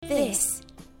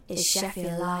is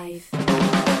Sheffield Live.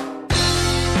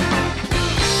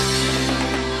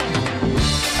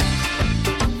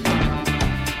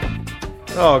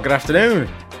 Oh, good afternoon.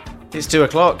 It's 2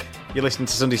 o'clock. You're listening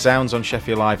to Sunday Sounds on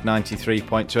Sheffield Live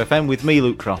 93.2 FM with me,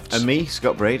 Luke Crofts. And me,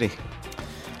 Scott Brady.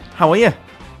 How are you?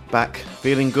 Back,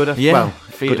 feeling good after,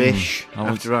 goodish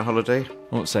after our holiday.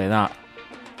 I won't say that.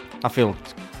 I feel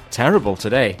terrible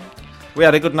today. We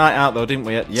had a good night out though, didn't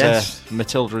we, at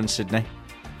Matilda and Sydney.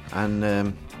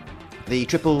 And the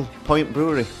Triple Point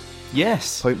Brewery.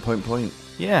 Yes. Point.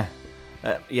 Yeah.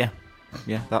 Yeah,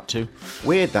 that too.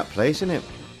 Weird, that place, isn't it?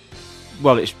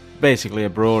 Well, it's basically a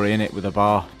brewery, innit, with a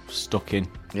bar stuck in.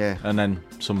 Yeah. And then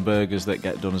some burgers that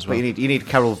get done as well. But you need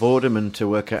Carol Vorderman to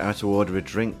work out how to order a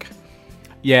drink.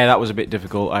 Yeah, that was a bit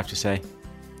difficult, I have to say.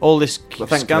 All this...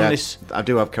 I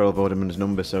do have Carol Vorderman's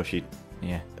number, so she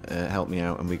helped me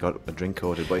out and we got a drink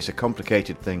ordered. But it's a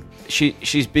complicated thing.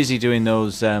 She's busy doing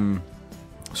those Sun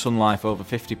Life over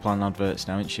 50 plan adverts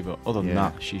now, isn't she? But other than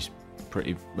that, she's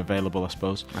pretty available, I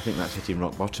suppose. I think that's hitting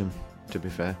rock bottom, to be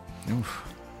fair. Oof.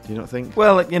 Do you not think?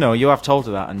 Well, you have told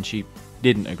her that and she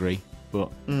didn't agree.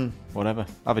 But whatever.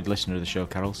 Avid listener of the show,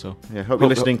 Carol, so... Yeah, hope you're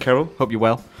listening, Carol. Hope you're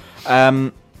well.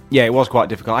 Yeah, it was quite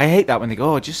difficult. I hate that when they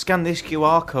go, just scan this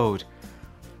QR code.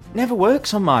 Never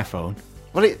works on my phone.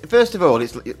 Well, first of all,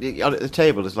 it's at the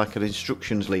table. There's like an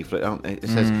instructions leaflet, aren't there? It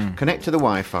says connect to the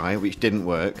Wi-Fi, which didn't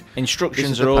work.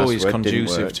 Instructions are always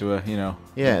conducive to a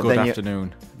good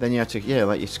afternoon. Then you have to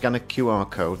you scan a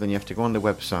QR code. Then you have to go on the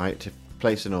website to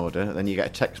place an order. Then you get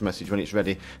a text message when it's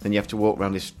ready. Then you have to walk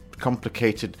around this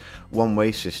complicated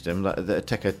one-way system that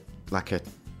take a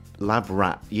lab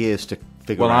rat years to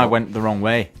figure out. Well, I went the wrong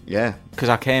way. Yeah, because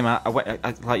I came out.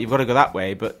 I you've got to go that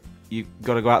way, but you've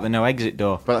got to go out the no exit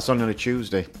door. But that's only on a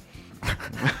Tuesday.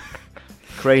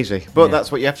 Crazy. But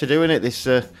that's what you have to do, innit? This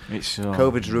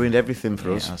COVID's ruined everything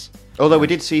for us. Although we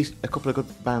did see a couple of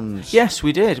good bands. Yes,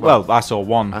 we did. Well, I saw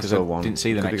one because I didn't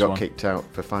see the next one. We got kicked out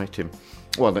for fighting.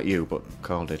 Well, not you, but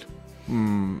Carl did.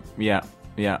 Yeah.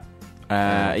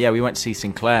 We went to see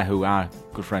Sinclair, who our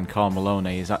good friend Carl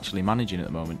Maloney is actually managing at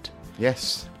the moment.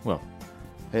 Yes. Well,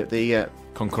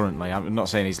 concurrently. I'm not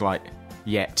saying he's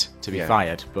yet to be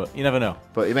fired, but you never know.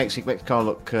 But it makes Carl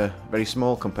look very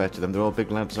small compared to them. They're all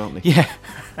big lads, aren't they? Yeah.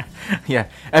 Yeah.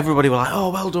 Everybody were like, "Oh,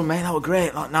 well done, mate. That was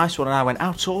great. Nice one." And I went,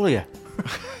 "How tall are you?"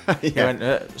 He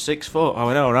went, 6 foot. I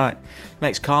went, "All right."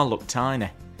 Makes Carl look tiny.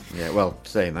 Yeah. Well,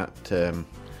 saying that,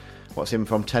 what's him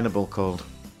from Tenable called?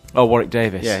 Oh, Warwick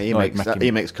Davis. Yeah, he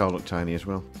makes Carl look tiny as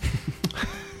well.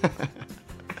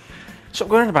 Stop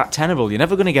going on about Tenable. You're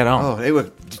never going to get on.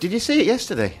 Oh, did you see it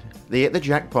yesterday? They hit the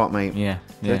jackpot, mate. Yeah.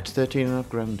 13.5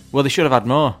 grand. Well, they should have had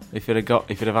more if you'd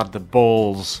have had the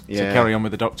balls to carry on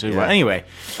with the Doctor Who. Yeah. Anyway,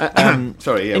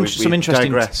 sorry. Yeah, some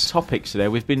interesting digress. topics today.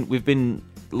 We've been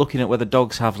looking at whether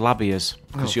dogs have labias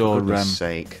because for goodness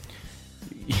sake.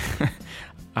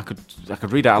 I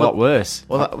could read out a lot worse.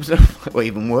 Well, that was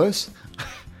even worse.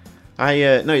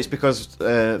 No, it's because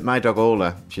my dog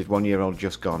Ola, she's 1 year old,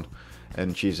 just gone,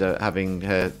 and she's having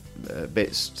her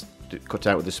bits cut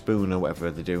out with a spoon or whatever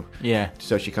they do. Yeah.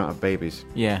 So she can't have babies.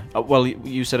 Yeah. Well,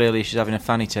 you said earlier she's having a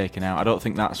fanny taken out. I don't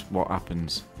think that's what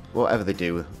happens. Whatever they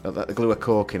do, they glue a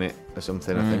cork in it or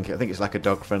something. I think it's like a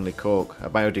dog-friendly cork, a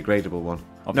biodegradable one.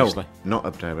 Obviously. No,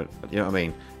 not biodegradable. You know what I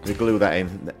mean? They glue that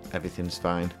in, everything's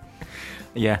fine.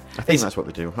 Yeah. I think that's what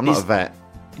they do. I'm not a vet.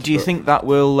 Do you think that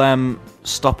will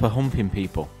stop her humping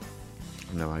people?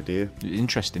 No idea.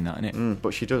 Interesting, that, isn't it?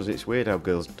 But she does. It's weird how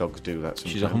dogs do that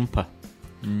sometimes. She's a humper.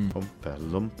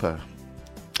 Lumper.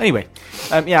 Anyway,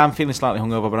 I'm feeling slightly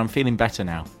hungover, but I'm feeling better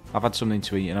now. I've had something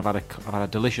to eat, and I've had a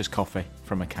delicious coffee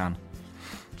from a can.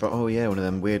 Oh yeah, one of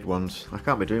them weird ones. I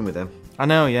can't be doing with them. I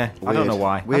know, yeah. Weird, I don't know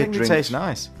why. Weird I think drinks. It tastes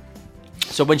nice.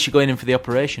 So when's she going in for the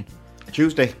operation?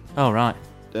 Tuesday. Oh, right.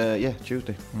 Yeah,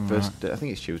 Tuesday. First, I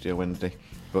think it's Tuesday or Wednesday.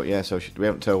 But yeah, so we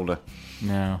haven't told her.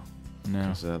 No.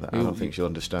 I don't think she'll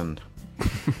understand.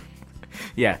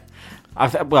 Yeah.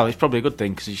 Well, it's probably a good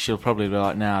thing, because she'll probably be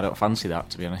like, "Nah, I don't fancy that,"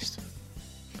 to be honest.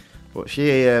 But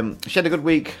she had a good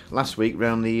week last week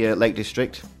round the Lake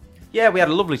District. Yeah, we had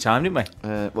a lovely time, didn't we?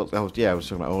 I was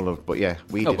talking about all of, but yeah,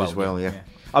 we did as well. Yeah.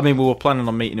 I mean, we were planning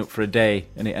on meeting up for a day,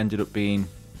 and it ended up being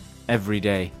every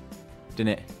day,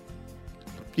 didn't it?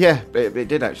 Yeah, it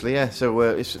did actually. Yeah,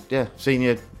 so seeing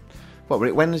you. What were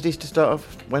it? Wednesdays to start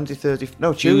off? Wednesday, Thursday?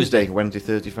 No, Tuesday. Wednesday,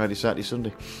 Thursday, Friday, Saturday,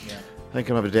 Sunday. Yeah. I think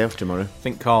I'm having a day off tomorrow. I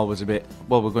think Carl was a bit...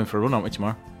 Well, we're going for a run, aren't we,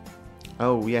 tomorrow?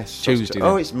 Oh, yes. Tuesday.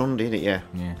 It's Monday, isn't it? Yeah.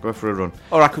 Go for a run.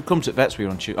 Or I could come to the vets with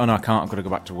you on Tuesday. Oh, no, I can't. I've got to go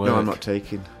back to work. No, I'm not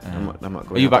taking. I'm not going.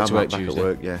 Are you back to work Tuesday? At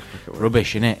work, yeah. Back at work.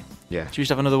 Rubbish, innit? Yeah.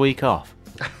 Tuesday have another week off?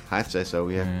 I'd say so,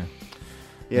 yeah.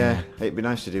 Yeah, it'd be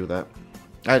nice to do that.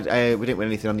 We didn't win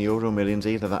anything on the Euro Millions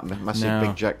either. That massive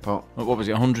big jackpot. What was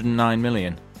it? 109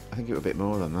 million. I think it was a bit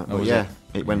more than that. Oh, but yeah,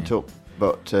 it went up.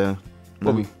 But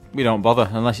well, we don't bother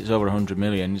unless it's over 100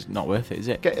 million. It's not worth it, is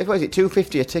it? What is it?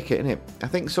 $2.50 a ticket, isn't it? I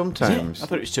think sometimes. I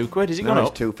thought it was £2. Is it no, gone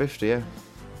up? It's $2.50. Yeah.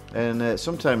 And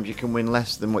sometimes you can win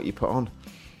less than what you put on.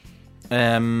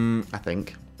 I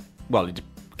think. Well,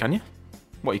 can you?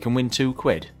 What, you can win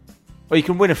 £2? Well, you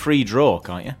can win a free draw,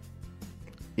 can't you?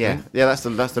 Yeah, that's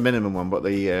the minimum one. But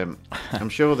I'm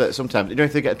sure that sometimes,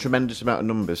 if they get a tremendous amount of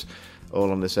numbers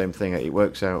all on the same thing, it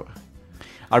works out.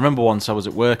 I remember once I was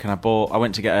at work and I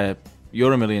went to get a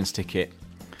Euro Millions ticket,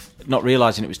 not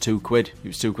realising it was £2. It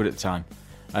was £2 at the time,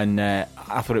 and I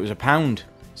thought it was £1.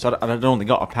 So I'd only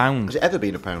got £1. Has it ever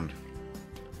been £1?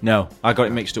 No, I got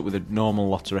it mixed up with a normal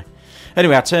lottery.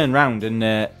 Anyway, I turned round and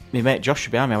my mate Josh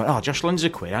behind me. I went, "Oh, Josh, lend us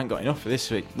 £1. I ain't got enough for this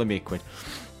week. Lend me £1."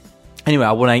 Anyway,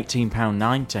 I won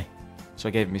 £18.90, so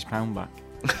I gave him his £1 back.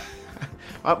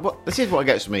 This is what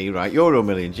gets me, right? Euro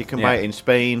Millions. You can buy it in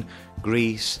Spain,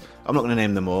 Greece. I'm not going to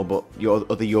name them all, but your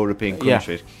other European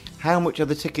countries. Yeah. How much are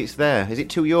the tickets there? Is it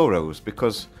 €2?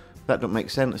 Because that don't make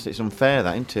sense. It's unfair,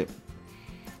 that, isn't it?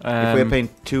 If we're paying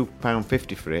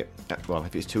 £2.50 for it, well,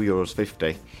 if it's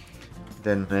 €2.50,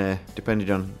 then depending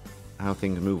on how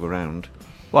things move around.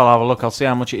 Well, I'll have a look. I'll see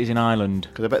how much it is in Ireland.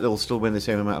 Because I bet they'll still win the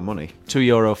same amount of money.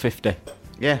 €2.50.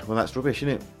 Yeah, well, that's rubbish,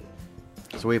 isn't it?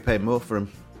 So we're paying more for them,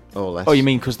 or less. Oh, you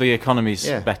mean because the economy's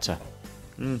better?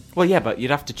 Mm. Well, yeah, but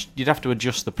you'd have to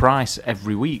adjust the price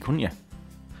every week, wouldn't you?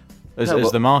 As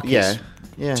the markets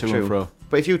to true. and fro.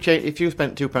 But if you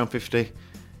spent £2.50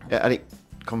 and it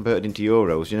converted into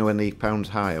euros, you know, when the pound's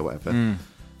high or whatever,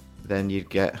 then you'd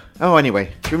get. Oh,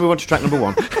 anyway, should we move on to track number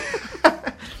 1?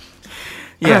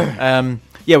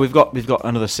 Yeah, we've got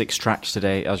another 6 tracks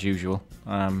today as usual.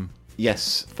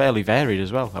 Yes, fairly varied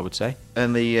as well, I would say.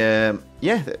 And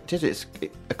it's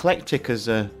eclectic as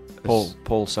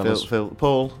Paul Sellers,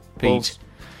 Paul Pete,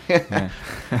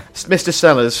 Mr.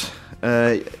 Sellers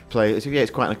play.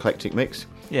 It's quite an eclectic mix.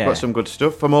 Yeah, got some good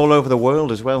stuff from all over the world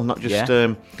as well, not just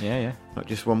not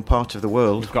just one part of the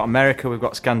world. We've got America, we've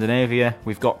got Scandinavia,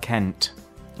 we've got Kent,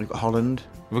 we've got Holland.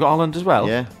 We've got Holland as well.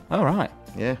 Yeah. Oh, right.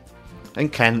 Yeah. And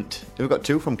Kent. We've got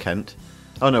 2 from Kent.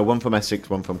 Oh no, 1 from Essex,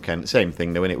 1 from Kent. Same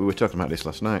thing though, innit? We were talking about this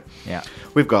last night. Yeah.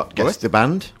 We've got Guess the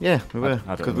Band. Yeah, we were.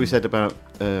 Because we said about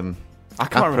I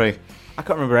can't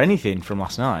remember anything from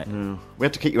last night. No. We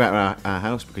had to kick you out of our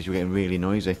house because you were getting really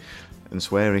noisy and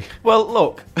sweary. Well,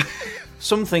 look,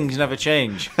 some things never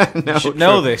change. No, you should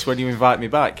know this when you invite me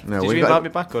back. No, did you invite me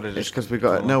back, or did it's because we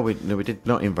got... No, we did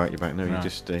not invite you back. No, you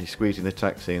just squeezed in the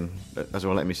taxi, and as I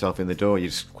was letting myself in the door, you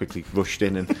just quickly rushed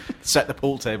in and... set the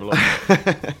pool table up.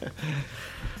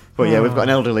 But yeah, we've got an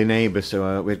elderly neighbour,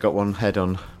 so we've got one head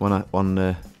on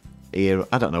one ear.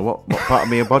 I don't know what part of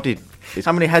my body...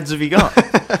 How many heads have you got?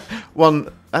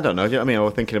 One, I don't know. Do you know what I mean? I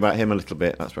was thinking about him a little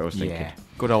bit. That's what I was thinking. Yeah,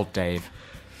 good old Dave.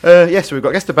 So we've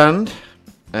got Guess the Band,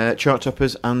 Chart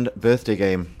Toppers, and Birthday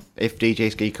Game. If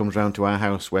DJ Ski comes round to our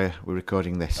house where we're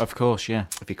recording this. Of course, yeah.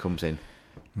 If he comes in.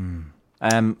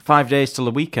 5 days till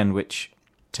the weekend, which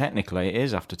technically it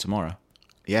is after tomorrow.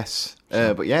 Yes.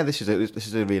 But yeah, this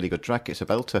is a really good track. It's a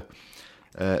belter.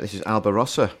 This is Alba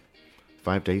Rossa,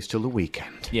 5 days till the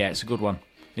weekend. Yeah, it's a good one.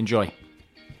 Enjoy.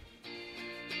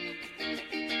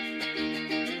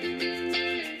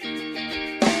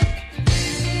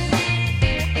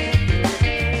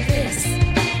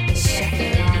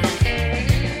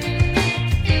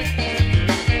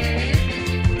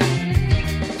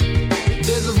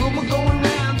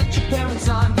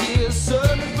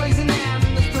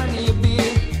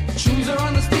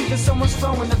 Someone's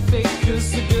throwing a fit,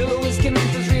 cause the girl always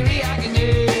connects us really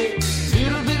agony.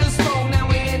 Little bit of smoke, now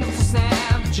we're heading for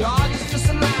snap. Charges just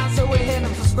a line, so we're heading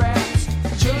for scraps.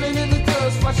 Chilling in the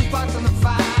dust, watching sparks on the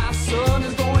fire. Sun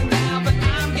is going down, but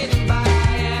I'm getting by.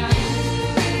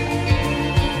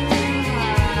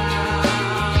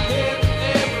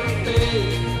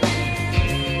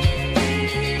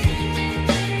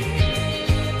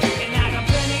 And I got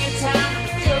plenty of time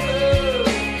to cover.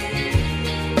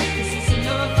 This is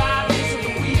another 5 days of the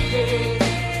week.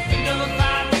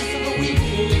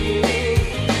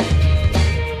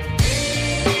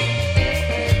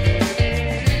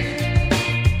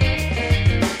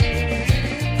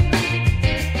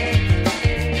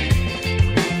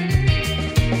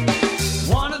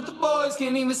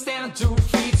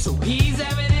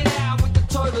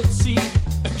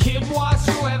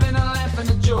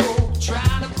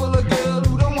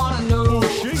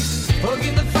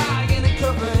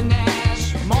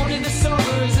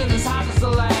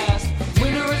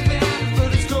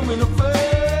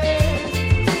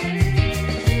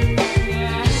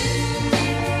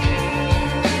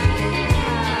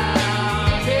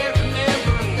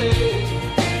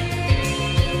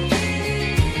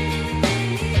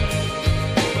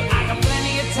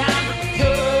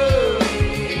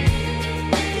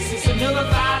 Another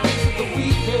 5 days of the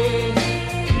weekend.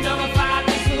 Another 5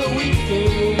 days of the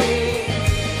weekend.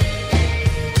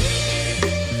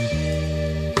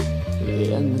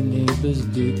 And the neighbors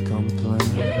did complain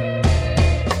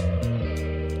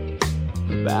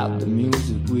about the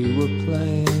music we were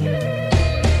playing,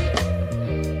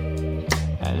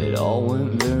 and it all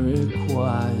went very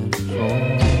quiet for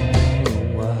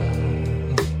a while.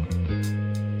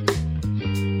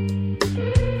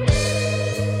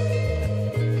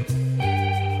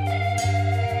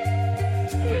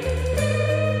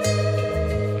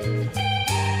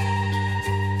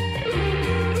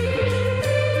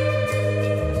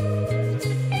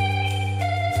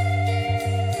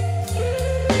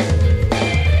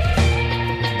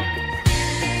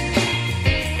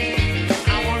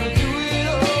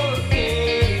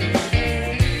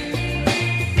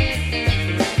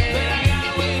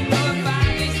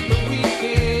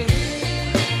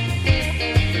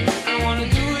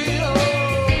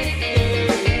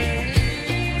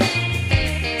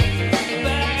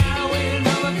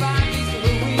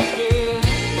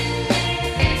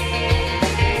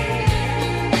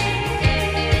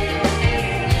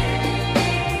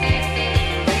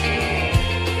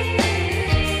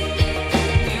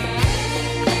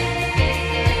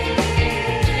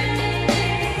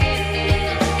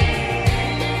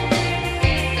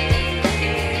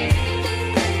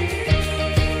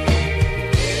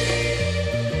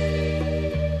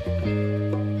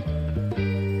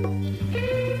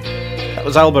 That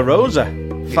was Alba Rosa.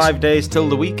 5 days till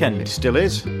the weekend. It still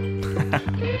is. I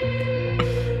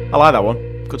like that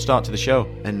one. Good start to the show.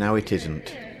 And now it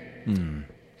isn't.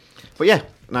 But yeah,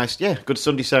 nice. Yeah, good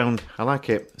Sunday sound. I like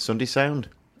it. Sunday sound.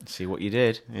 See what you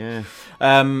did. Yeah.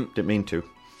 Um, Didn't mean to.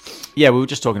 yeah, we were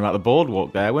just talking about the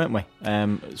boardwalk there, weren't we?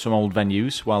 Some old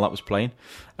venues while that was playing.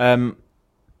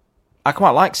 I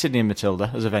quite like Sydney and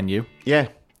Matilda as a venue. Yeah.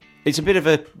 It's a bit of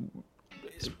a...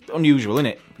 It's unusual, isn't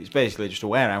it? It's basically just a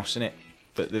warehouse, isn't it?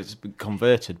 That's been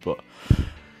converted, but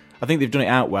I think they've done it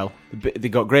out well.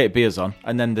 They've got great beers on,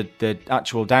 and then the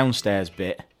actual downstairs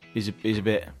bit is a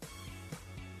bit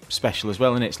special as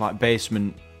well, isn't it? It's like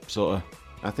basement sort of...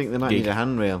 I think they might gig. need a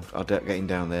handrail getting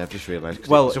down there. I've just realised.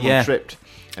 Well, someone yeah. tripped,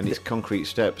 and it's concrete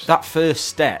steps. That first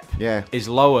step Yeah. is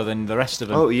lower than the rest of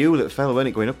them. Oh, you that fell, weren't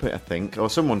it, going up it, I think? Or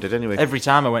someone did, anyway. Every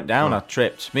time I went down, Oh. I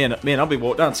tripped. Me and Abby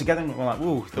walked down together, and we're like,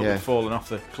 "Whoa!" Thought Yeah. we'd fallen off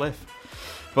the cliff.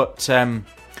 But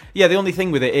yeah, the only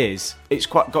thing with it is it's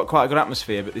got quite a good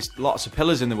atmosphere, but there's lots of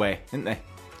pillars in the way, isn't there?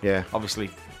 Yeah. Obviously,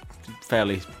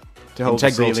 fairly To hold the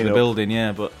integral to ceiling the up. building,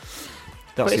 yeah. But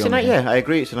that's But it's the a only nice, yeah, I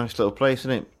agree. It's a nice little place,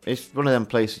 isn't it? It's one of them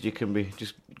places you can be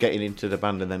just getting into the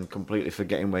band and then completely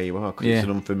forgetting where you are because it's Yeah.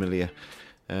 an unfamiliar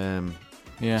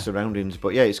yeah. surroundings. But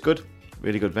yeah, it's good.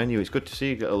 Really good venue. It's good to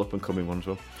see little up and coming ones.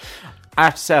 Well, I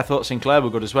have to say, I thought Sinclair were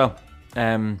good as well.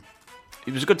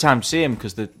 It was a good time to see them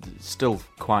because they're still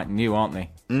quite new, aren't they?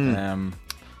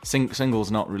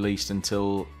 Single's not released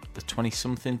until the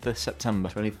 20-something of September.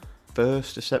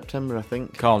 21st of September, I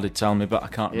think. Carl did tell me, but I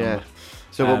can't Yeah. remember.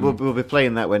 So we'll be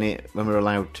playing that when we're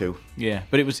allowed to. Yeah,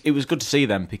 but it was good to see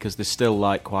them because they're still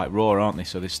like quite raw, aren't they?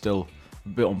 So they're still a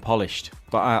bit unpolished.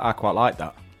 But I quite like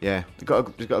that. Yeah, he's got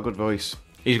a good voice.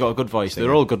 He's got a good voice. Singer.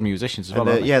 They're all good musicians as well, And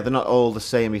aren't they? yeah, they're not all the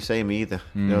same either.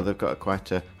 You know, they've got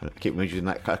quite a... I keep using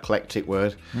that eclectic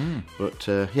word. But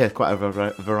yeah, quite a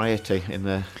variety in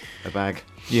the bag.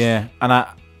 Yeah, and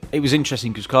it was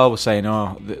interesting because Carl was saying,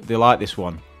 they like this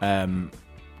one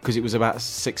because it was about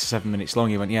 6 or 7 minutes long.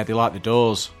 He went, yeah, they like the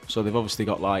Doors, so they've obviously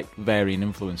got like varying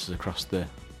influences across the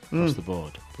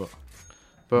board.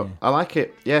 But I like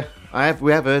it. Yeah,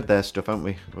 we have heard their stuff, haven't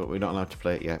we? But we're not allowed to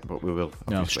play it yet. But we will.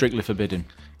 no, Obviously. strictly forbidden.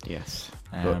 Yes.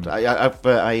 Um, But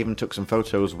I even took some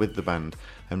photos with the band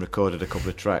and recorded a couple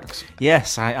of tracks.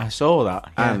 Yes, I saw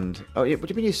that. Yeah. And what do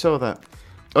you mean you saw that?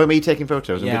 Oh, me taking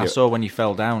photos? And yeah, I video? saw when you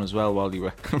fell down as well while you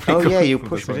were. Oh yeah, you recording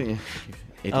pushed me, the didn't you?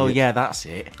 You Oh idiot. yeah, that's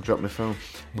it. Dropped my phone.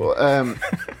 But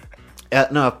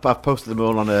no, I've posted them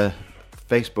all on a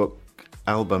Facebook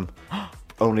album,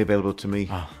 only available to me,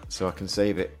 so I can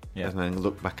save it Yeah. and then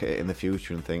look back at it in the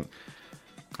future and think,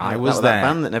 I that was that there.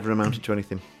 band that never amounted to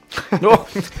anything. No.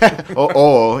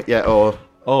 or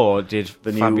Oh, did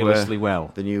the new, fabulously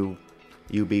well. the new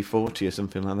UB40 or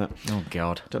something like that. Oh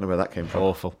God, Don't know where that came from.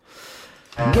 awful.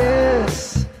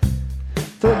 Guess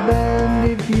the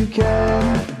band if you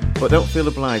can. But don't feel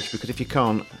obliged, because if you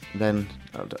can't, then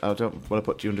I don't want to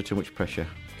put you under too much pressure.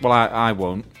 Well, I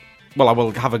won't. Well, I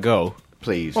will have a go.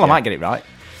 Please. Well, yeah. I might get it right.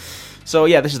 So,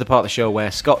 yeah, this is the part of the show where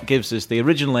Scott gives us the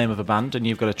original name of a band, and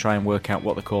you've got to try and work out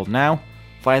what they're called now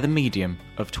via the medium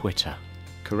of Twitter.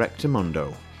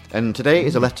 Correctamundo. And today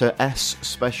is a letter S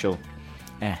special.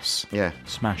 S. Yeah.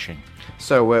 Smashing.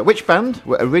 So, which band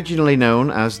were originally known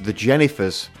as the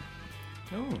Jennifers?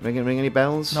 Oh. Ring any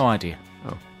bells? No idea.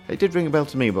 Oh, it did ring a bell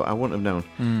to me, but I wouldn't have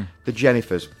known. The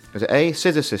Jennifers. Is it A,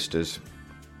 Scissor Sisters?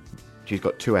 She's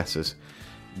got 2 S's.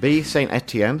 B, Saint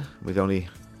Etienne, with only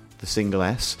the single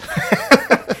S.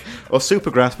 Or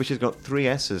Supergrass, which has got 3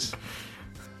 S's.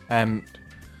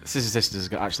 Scissor Sisters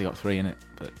has actually got 3 in it.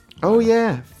 But Oh,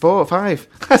 yeah. 4, 5.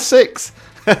 6.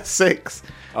 6.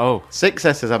 Oh, 6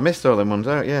 S's. I've missed all them ones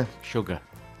out, yeah. sugar.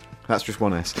 That's just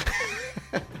 1 S.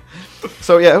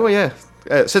 So, yeah,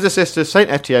 Scissor Sisters, Saint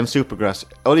Etienne, Supergrass.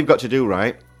 All you've got to do,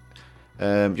 right,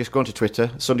 just go onto Twitter,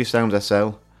 Sunday Sounds SL.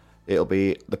 It'll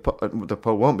be, the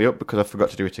poll won't be up because I forgot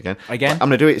to do it again. Again? I'm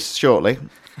going to do it shortly,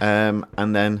 and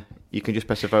then you can just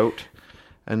press a vote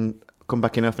and come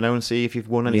back in half an hour and see if you've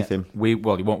won anything. Yeah.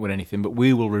 Well, you won't win anything, but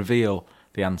we will reveal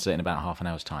the answer in about half an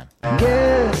hour's time.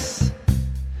 Guess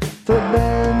the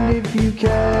band if you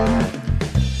can.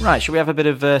 Right, shall we have a bit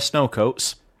of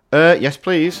Snowcoats? Yes,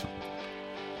 please.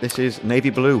 This is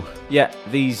Navy Blue. Yeah,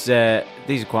 these are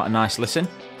quite a nice listen.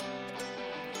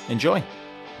 Enjoy.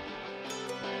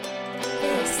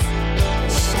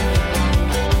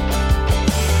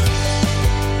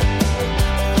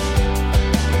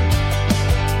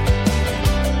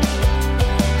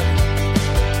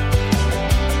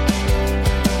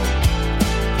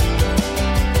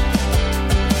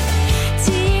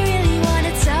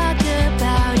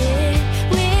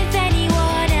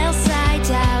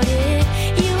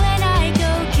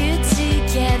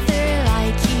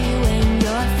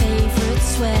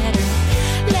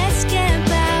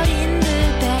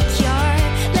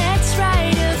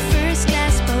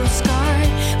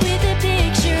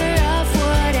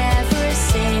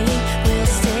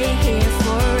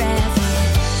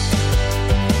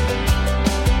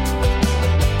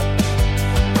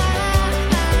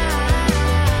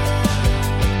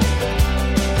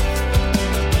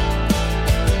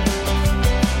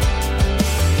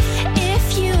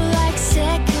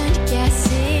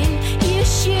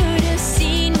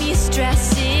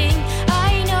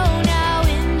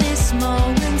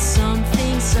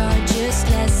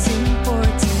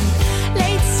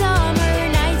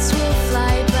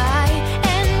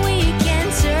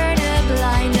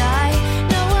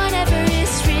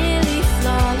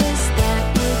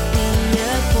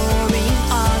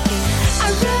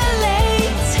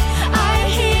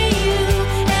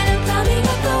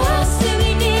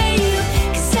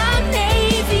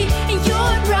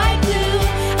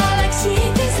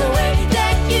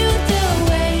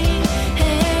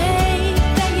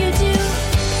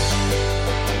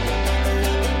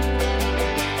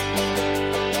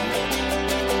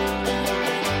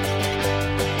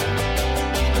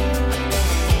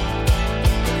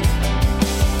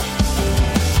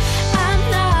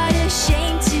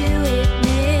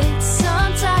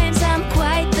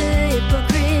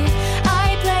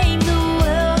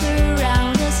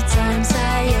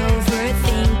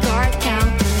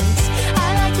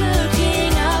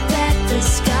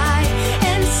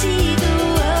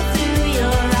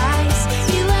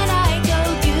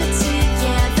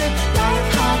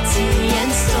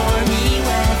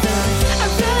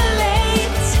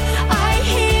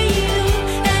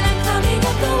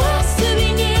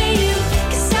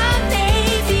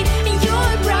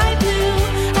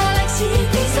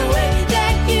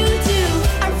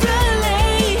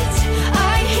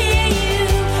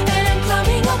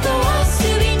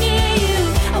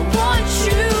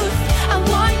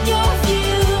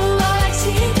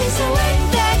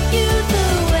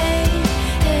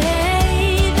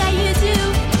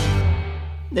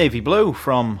 Navy Blue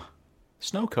from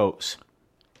Snowcoats.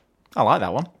 I like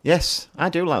that one. Yes, I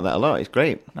do like that a lot. It's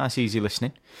great. Nice, easy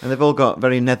listening. And they've all got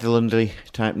very Netherlandy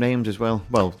type names as well.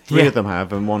 Well, 3 Yeah. of them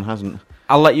have and 1 hasn't.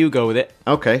 I'll let you go with it.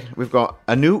 Okay, we've got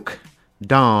Anouk,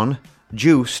 Darn,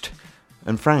 Juiced,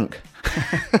 and Frank.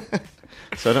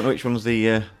 So I don't know which one's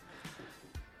the...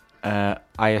 I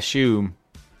assume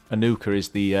Anuka is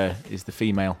the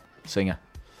female singer.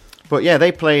 But yeah,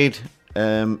 they played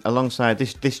alongside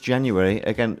this January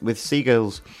again with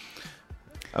Seagulls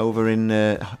over in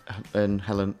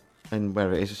Helen, and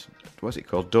where it is, what's it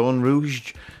called? Dawn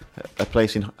Rouge, a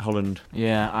place in Holland.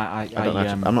 Yeah, I don't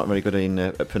know. I'm not very good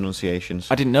in pronunciations.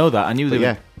 I didn't know that. I knew they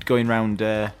yeah. were going round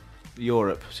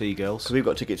Europe, Seagulls. So we've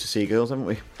got tickets to Seagulls, haven't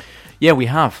we? Yeah, we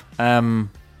have.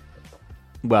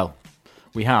 Well,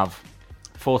 we have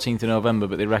 14th of November,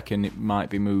 but they reckon it might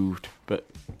be moved. But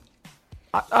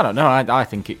I don't know. I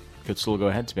think it could still go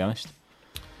ahead, to be honest.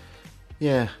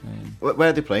 Yeah. Where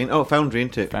are they playing? Oh, Foundry,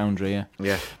 isn't it? Foundry, yeah.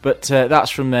 Yeah. But that's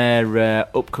from their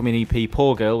upcoming EP,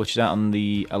 Poor Girl, which is out on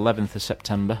the 11th of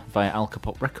September via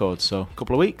Alcopop Records, so a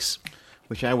couple of weeks.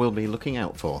 Which I will be looking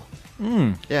out for.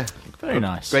 Yeah. Very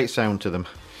nice. Great sound to them.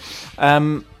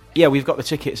 Yeah, we've got the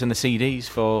tickets and the CDs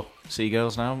for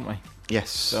Seagirls now, haven't we? Yes.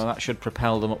 So that should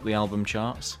propel them up the album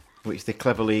charts. Which they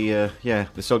cleverly, they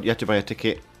sold. You had to buy a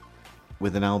ticket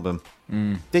with an album.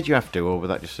 Did you have to, or was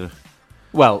that just a...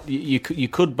 Well, you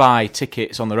could buy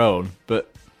tickets on their own,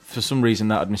 but for some reason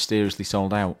that had mysteriously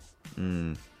sold out.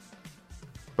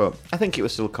 But I think it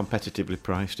was still competitively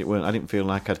priced. It weren't. I didn't feel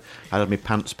like I'd had my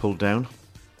pants pulled down.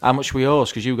 How much were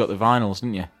yours? Because you got the vinyls,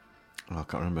 didn't you? Oh, I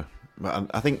can't remember. But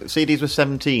I think CDs were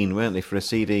 17, weren't they, for a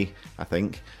CD, I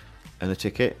think, and a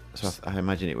ticket. So I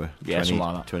imagine it were 20, something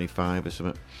like that. 25 or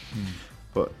something.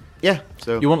 But, yeah,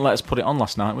 so... You wouldn't let us put it on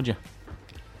last night, would you?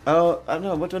 Oh, I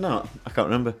know, what do I not? I can't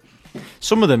remember.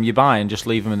 Some of them you buy and just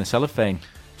leave them in the cellophane.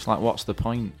 It's like, what's the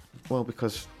point? Well,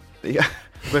 because... Yeah,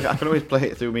 I can always play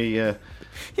it through me... Yeah,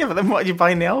 but then what are you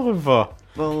buying the album for?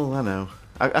 Well, I know.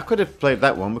 I could have played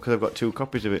that one because I've got 2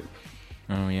 copies of it.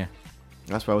 Oh, yeah.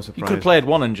 That's why I was surprised. You could have played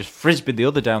one and just frisbeed the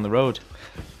other down the road.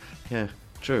 Yeah,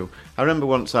 true. I remember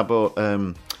once I bought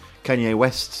Kanye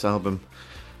West's album,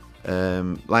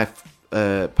 Life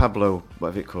Pablo,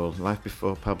 whatever it called, Life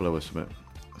Before Pablo or something.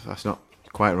 That's not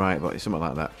quite right, but it's something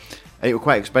like that. And it was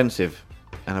quite expensive,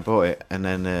 and I bought it. And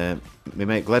then my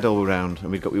mate Gledall were around,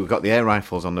 and we got the air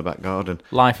rifles on the back garden.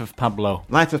 Life of Pablo.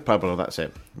 Life of Pablo, that's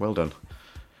it. Well done.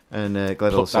 And Gledall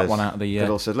Pluck says, that one out of the...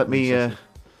 Gledall said, let me...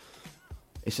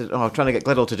 he said, I'm trying to get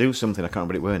Gledall to do something. I can't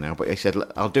remember what it were now, but he said,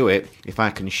 I'll do it if I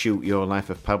can shoot your Life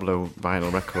of Pablo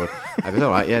vinyl record. I goes,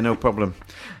 all right, yeah, no problem.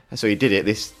 And so he did it,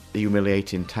 this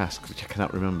humiliating task, which I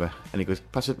cannot remember. And he goes,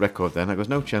 pass the record then. I goes,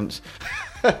 no chance.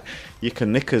 You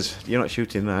can nick us. You're not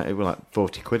shooting that. It was like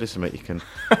 40 quid or something. You can...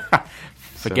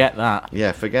 Forget that.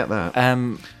 Yeah, forget that.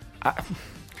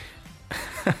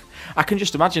 I can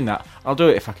just imagine that. I'll do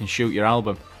it if I can shoot your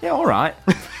album. Yeah, all right.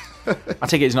 I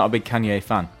take it he's not a big Kanye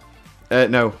fan.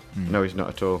 No, he's not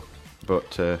at all.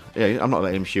 But yeah, I'm not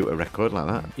letting him shoot a record like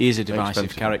that. He is a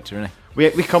divisive character, isn't he?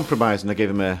 We compromised, and I gave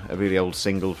him a really old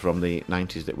single from the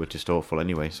 90s that were just awful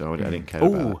anyway, so I didn't care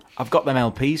about that. I've got them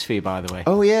LPs for you, by the way.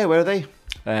 Oh yeah, where are they?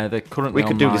 They're currently We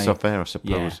could do this off air, I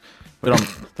suppose. Yeah.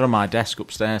 They're on my desk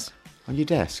upstairs. On your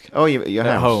desk? Oh, your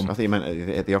house? At home. I thought you meant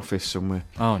at the office somewhere.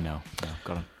 Oh, no,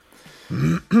 got them.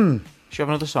 Should you have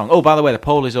another song? Oh, by the way, the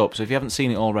poll is up, so if you haven't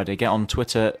seen it already, get on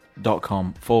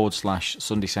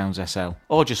twitter.com/SundaySoundsSL.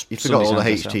 Or just You forgot all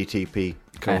the SL. HTTP :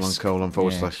 /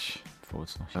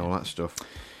 all that stuff.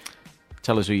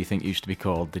 Tell us who you think used to be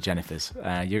called the Jennifers.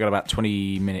 You've got about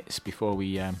 20 minutes before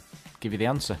we give you the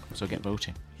answer, so get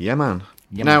voting. Yeah, man.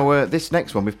 Yeah, now, this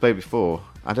next one we've played before,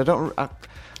 and I've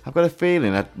got a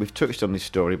feeling we've touched on this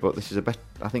story, but this is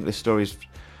I think this story's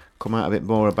come out a bit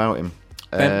more about him.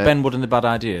 Ben Wood and the Bad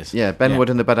Ideas. Yeah, Ben Wood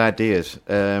and the Bad Ideas.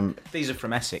 These are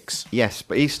from Essex. Yes,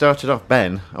 but he started off,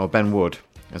 Ben Wood,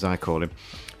 as I call him,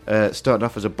 started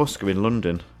off as a busker in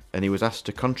London, and he was asked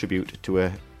to contribute to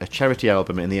a charity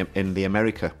album in the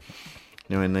America.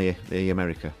 You know, in the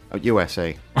America.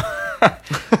 USA.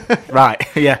 Right,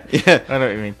 yeah. Yeah. I know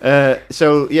what you mean.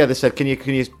 So, yeah, they said, can you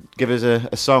give us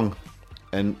a song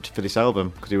for this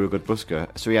album, because he was a good busker.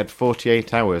 So he had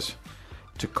 48 hours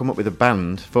to come up with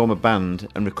form a band,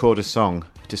 and record a song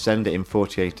to send it in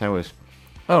 48 hours.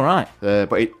 Oh, right.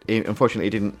 But he unfortunately, he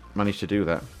didn't manage to do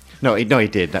that. No, he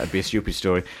did. That would be a stupid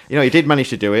story. You know, he did manage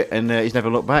to do it, and he's never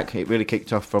looked back. It really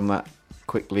kicked off from that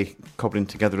quickly cobbling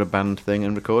together a band thing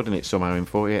and recording it somehow in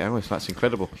 48 hours. That's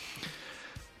incredible.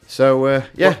 So,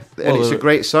 yeah, and it's a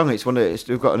great song. This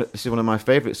is one of my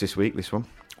favourites this week, this one.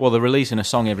 Well, they're releasing a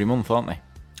song every month, aren't they?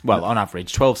 Well, on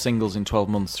average, 12 singles in 12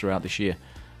 months throughout this year.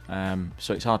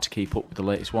 So it's hard to keep up with the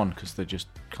latest one because they're just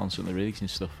constantly releasing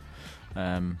stuff.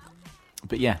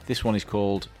 But yeah, this one is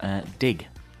called Dig.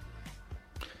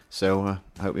 So I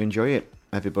hope you enjoy it,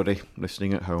 everybody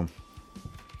listening at home.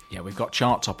 Yeah, we've got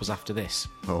chart toppers after this.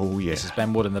 Oh, yeah. This is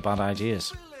Ben Wood and the Bad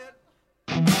Ideas.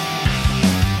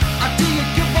 I do you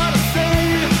get what I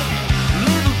say?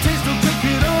 Little taste will take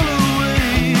it all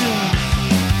away.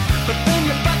 But then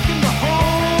you're back in the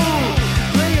hole,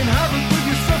 playing havoc with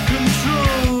your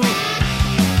self-control.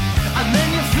 And then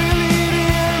you fill it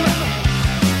in,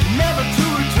 never to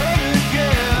return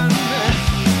again.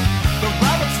 The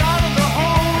rabbit's out of the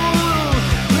hole,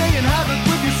 playing havoc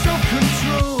with your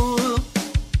self-control.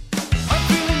 I'm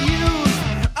feeling used,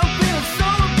 I'm feeling so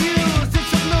abused.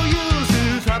 It's of no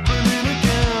use, it's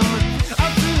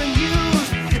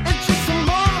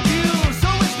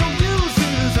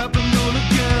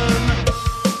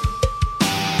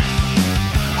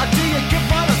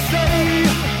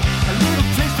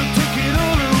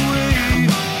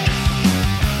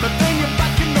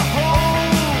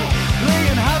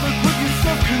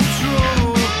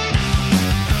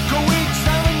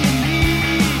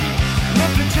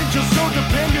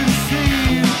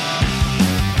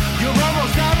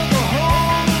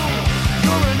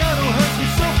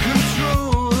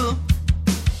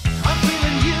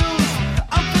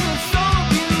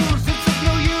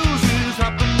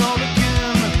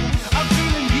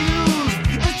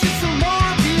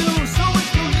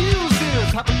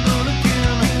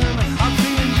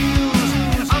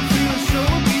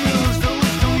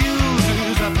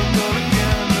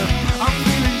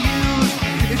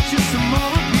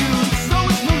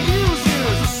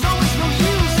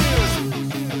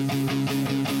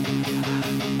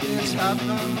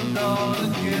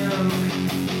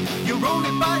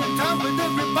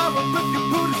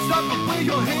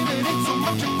it ain't so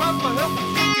much a problem.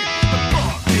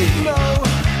 No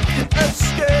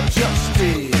escape, just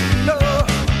no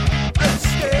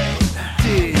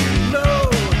escape, no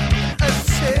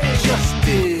escape, just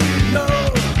no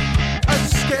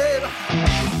escape.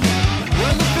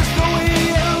 Well, if it's the way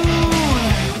out,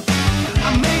 I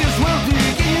may as well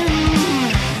dig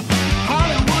in.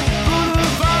 Hollywood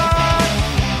Boulevard,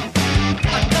 I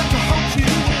got to hold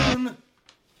you in.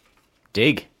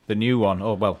 Dig, the new one.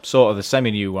 Oh, well, sort of the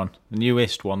semi-new one. The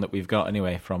newest one that we've got,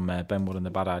 anyway, from Ben Wood and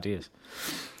the Bad Ideas.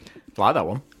 I like that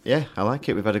one. Yeah, I like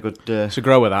it. We've had a good It's a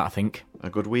grower, that, I think. a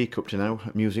good week up to now,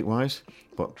 music-wise.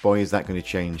 But boy, is that going to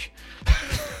change.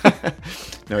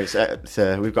 No, it's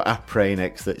we've got Après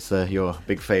next. That's your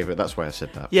big favourite. That's why I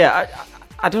said that. Yeah,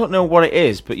 I don't know what it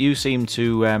is, but you seem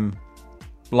to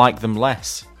like them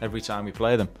less every time we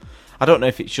play them. I don't know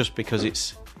if it's just because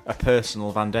it's a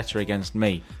personal vendetta against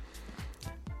me,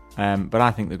 but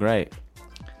I think they're great.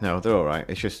 No, they're all right.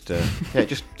 It's just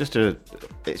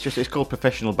it's called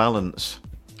professional balance.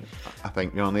 I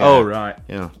think you're on the air. Right.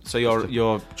 You know, So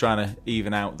you're trying to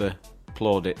even out the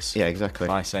plaudits. yeah, exactly.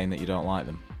 By saying that you don't like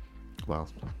them. Well,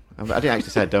 I didn't actually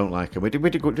say I don't like them. We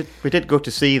did go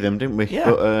to see them, didn't we? Yeah.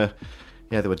 But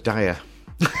yeah, they were dire.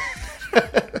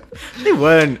 They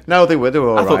weren't. No, they were. They were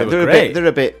all I thought right. they were great. They're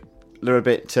a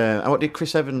bit. What did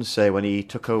Chris Evans say when he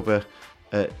took over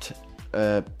at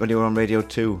when he were on Radio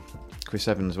 2? Chris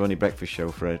Evans, running breakfast show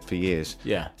for years.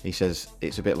 Yeah. He says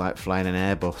it's a bit like flying an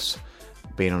Airbus.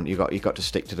 Being on, you got to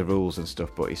stick to the rules and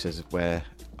stuff. But he says when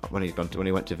he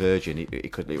went to Virgin, he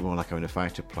could be more like having a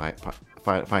fighter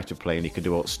plane. He could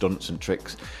do all stunts and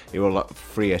tricks. He was a lot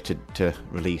freer to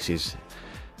release his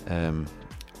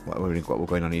what were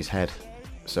going on in his head.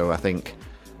 So I think.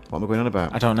 What am I going on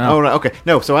about? I don't know. Oh, right, okay.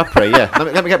 No, so Après, yeah.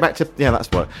 let me get back to... Yeah,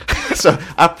 that's what... So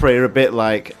Après are a bit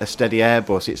like a steady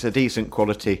Airbus. It's a decent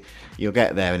quality. You'll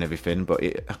get there and everything, but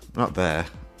not there.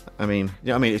 I mean, you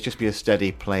know what I mean? It's just be a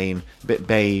steady, plain, bit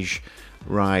beige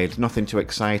ride. Nothing too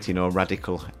exciting or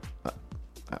radical. What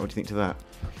do you think to that?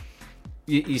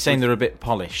 You're saying they're a bit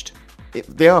polished?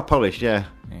 They are polished, yeah.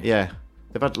 They've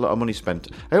had a lot of money spent.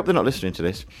 I hope they're not listening to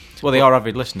this. Well, they are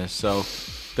avid listeners, so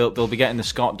they'll be getting the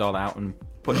Scott doll out and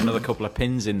putting another couple of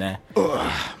pins in there.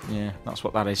 Yeah, that's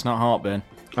what that is. Not heartburn.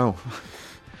 Oh.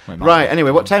 Well, it might Right, be.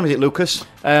 anyway, what time is it, Lucas?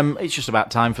 It's just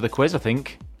about time for the quiz, I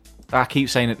think. I keep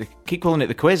saying it. Keep calling it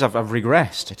the quiz. I've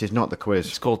regressed. It is not the quiz.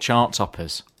 It's called Chart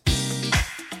Toppers.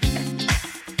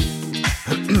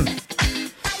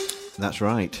 That's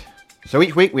right. So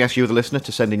each week we ask you, the listener,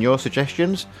 to send in your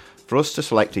suggestions for us to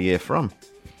select a year from.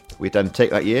 We then take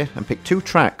that year and pick 2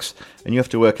 tracks, and you have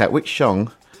to work out which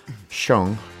song,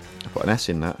 I put an S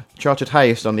in that, charted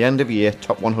highest on the end of year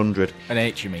top 100. An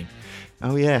H, you mean?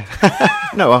 Oh yeah.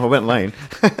 No, I went lane.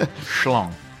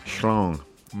 Schlong. Schlong.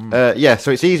 Yeah,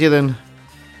 so it's easier than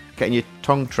getting your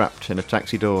tongue trapped in a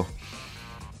taxi door.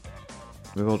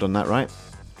 We've all done that, right?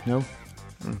 No?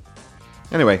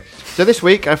 Anyway, so this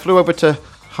week I flew over to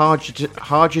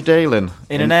Harjedalen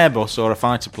In an Airbus or a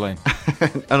fighter plane?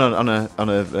 on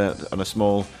a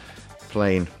small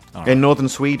plane All right. in northern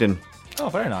Sweden. Oh,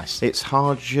 very nice. It's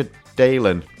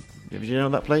Harjedalen. Did you know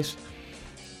that place?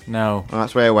 No. Well,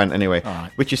 that's where I went anyway. All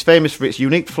right. Which is famous for its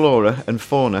unique flora and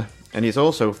fauna, and is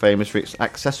also famous for its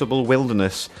accessible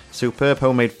wilderness, superb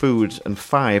homemade foods, and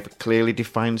 5 clearly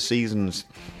defined seasons.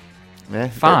 Yeah,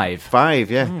 5?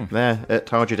 5, yeah, there at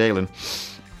Harjedalen.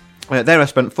 There I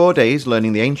spent 4 days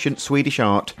learning the ancient Swedish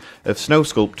art of snow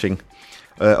sculpting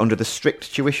under the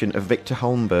strict tuition of Victor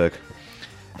Holmberg.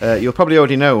 You'll probably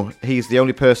already know he's the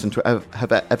only person to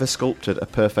have ever sculpted a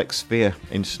perfect sphere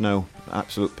in snow.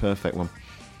 Absolute perfect one.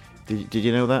 Did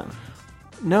you know that?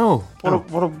 No.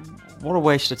 What a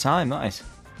waste of time that is.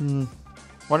 Why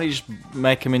don't you just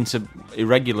make them into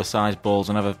irregular sized balls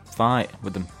and have a fight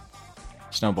with them?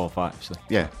 Snowball fight, obviously.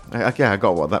 Yeah, I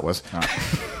got what that was. Right.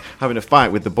 Having a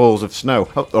fight with the balls of snow,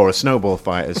 or a snowball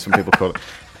fight, as some people call it.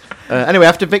 Anyway,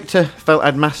 after Victor felt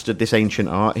I'd mastered this ancient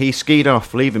art, he skied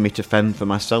off, leaving me to fend for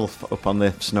myself up on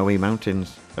the snowy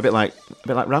mountains. A bit like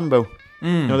Rambo.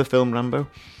 You know the film Rambo?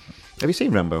 Have you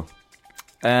seen Rambo?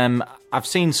 I've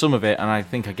seen some of it, and I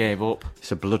think I gave up.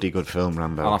 It's a bloody good film,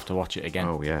 Rambo. I'll have to watch it again.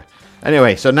 Oh, yeah.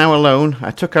 Anyway, so now alone, I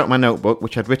took out my notebook,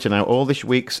 which I'd written out all this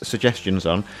week's suggestions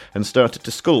on, and started to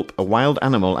sculpt a wild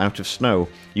animal out of snow,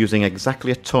 using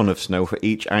exactly a ton of snow for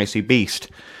each icy beast,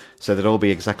 so they'd all be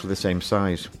exactly the same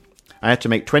size. I had to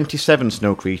make 27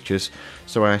 snow creatures,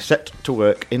 so I set to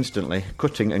work instantly,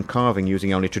 cutting and carving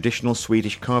using only traditional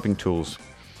Swedish carving tools.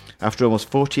 After almost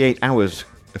 48 hours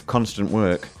of constant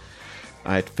work,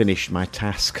 I had finished my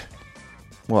task.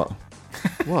 What?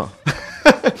 What?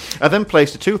 I then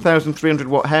placed a 2,300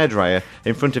 watt hairdryer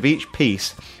in front of each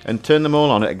piece and turned them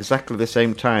all on at exactly the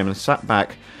same time and sat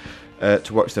back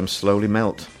to watch them slowly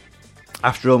melt.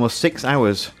 After almost 6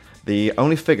 hours, the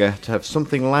only figure to have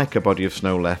something like a body of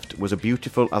snow left was a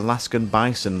beautiful Alaskan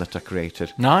bison that I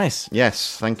created. Nice.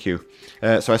 Yes, thank you.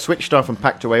 So I switched off and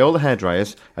packed away all the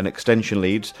hairdryers and extension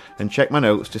leads and checked my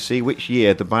notes to see which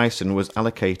year the bison was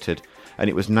allocated, and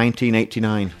it was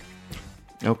 1989.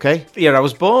 Okay? The year I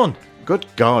was born. Good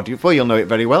God, you'll know it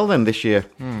very well then this year.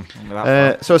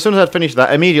 That So as soon as I'd finished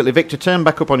that, immediately Victor turned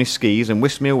back up on his skis and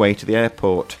whisked me away to the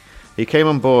airport. He came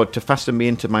on board to fasten me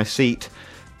into my seat,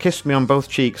 kissed me on both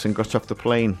cheeks and got off the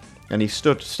plane. And he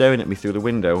stood staring at me through the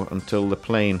window until the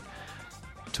plane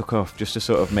took off, just to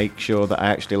sort of make sure that I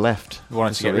actually left. You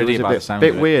wanted to get It rid of was you a by the sound of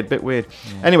it. bit weird.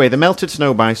 Anyway, the melted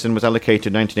snow bison was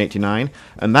allocated 1989,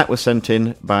 and that was sent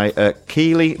in by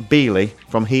Keely Bealey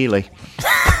from Healy.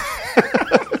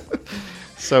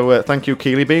 So thank you,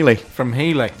 Keely Bealey From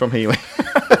Healy. from Healy.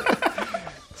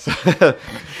 So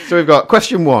we've got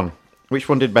question 1. Which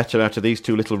one did better out of these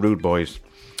two little rude boys?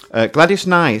 Gladys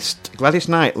Knight,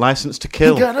 License to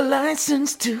Kill. Got a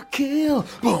license to kill.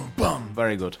 Boom, boom.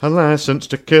 Very good. A License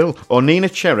to Kill. Or Nina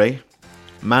Cherry,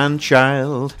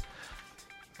 Man-Child.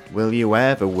 Will you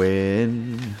ever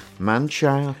win?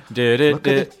 Man-Child. Look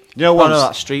at it. You know Oh, once... no,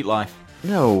 that's Street Life.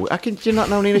 No, do you not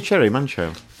know Nina Cherry,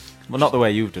 Man-Child? Well, not the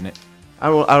way you've done it. I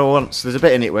once, there's a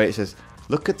bit in it where it says,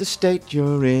 look at the state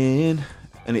you're in.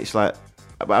 And it's like,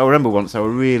 I remember once I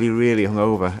was really, really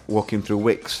hungover, walking through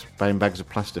Wickes, buying bags of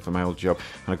plaster for my old job,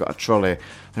 and I got a trolley,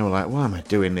 and I was like, why am I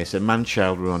doing this? And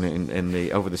Man-Child were on it in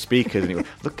the over the speakers, and he went,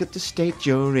 look at the state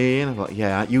you're in. I was like,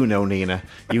 yeah, you know, Nina,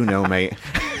 you know, mate.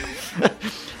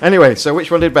 Anyway, so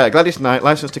which one did better? Gladys Knight,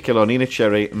 License to Kill, or Nina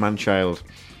Cherry, Man-Child?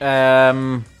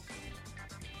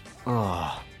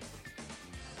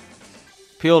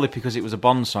 Purely because it was a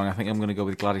Bond song, I think I'm going to go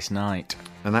with Gladys Knight.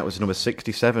 And that was number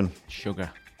 67. Sugar.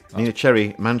 Nina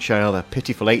Cherry, Man-Child, a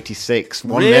pitiful 86.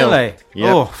 1-0. Really?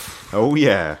 Yep. Oh,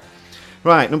 yeah.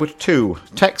 Right, number 2,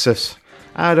 Texas.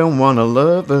 I don't want a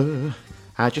lover,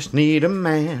 I just need a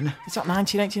man. Is that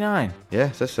 1989? Yeah,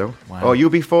 it says so. Wow. Oh,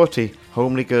 UB40,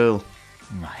 Homely Girl.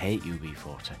 I hate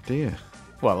UB40. Dear.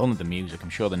 Well, under the music, I'm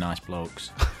sure they're nice blokes.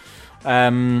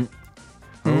 Homely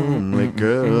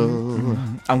Girl.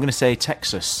 I'm going to say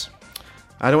Texas.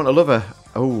 I don't want a lover.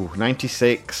 Oh,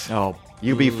 96. Oh,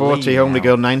 UB40, bleed Homely out.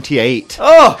 Girl, 98.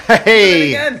 Oh!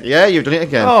 Hey! Done it again. Yeah, you've done it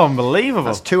again. Oh, unbelievable.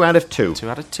 That's 2 out of 2. 2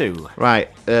 out of 2. Right,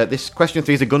 this question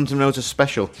 3 is a Guns N' Roses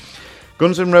special.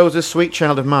 Guns N' Roses' Sweet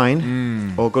Child of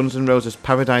Mine or Guns N' Roses'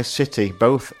 Paradise City,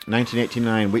 both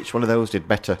 1989. Which one of those did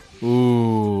better?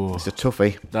 Ooh. It's a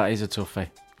toughie. That is a toughie.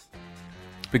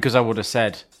 Because I would have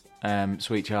said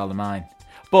Sweet Child of Mine.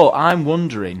 But I'm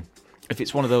wondering if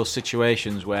it's one of those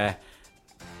situations where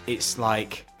it's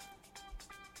like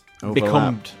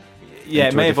Overlapped. Yeah, it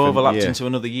into may a have different overlapped year. into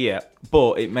another year,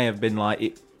 but it may have been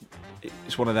like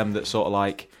it's one of them that sort of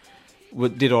like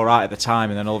did all right at the time,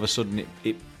 and then all of a sudden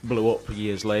it blew up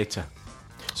years later.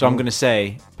 So I'm going to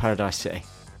say Paradise City.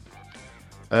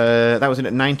 That was in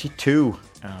at 92.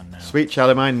 Oh no! Sweet Child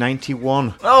of Mine,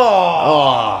 91. Oh!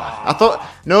 I thought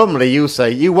normally you say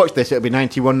you watch this, it'll be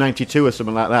 91, 92 or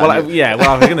something like that. Well, I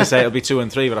was going to say it'll be 2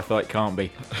 and 3, but I thought it can't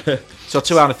be. So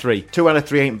 2 out of 3. 2 out of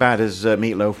 3 ain't bad, as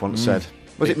Meatloaf once said.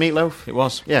 Was it Meatloaf? It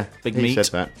was. Yeah, Big he meat. said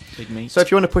that. Big meat. So if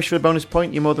you want to push for a bonus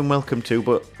point, you're more than welcome to.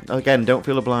 But again, don't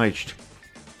feel obliged.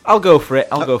 I'll go for it.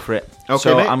 I'll go for it. okay,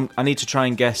 so mate. I need to try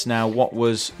and guess now what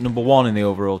was number 1 in the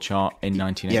overall chart in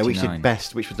 1989. Yeah, which did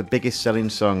best? Which was the biggest selling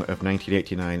song of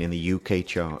 1989 in the UK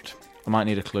chart? I might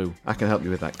need a clue. I can help you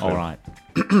with that. Clue. All right.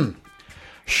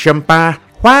 Shumpa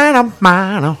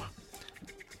wanapano.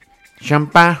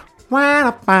 Shumpa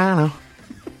wanapano.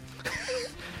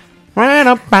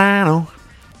 Wanapano.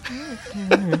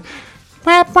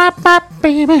 Wap wap wap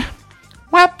baby.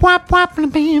 Wap wap wap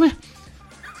baby.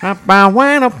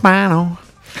 Wanapano.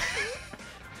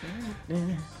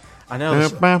 I know.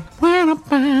 This,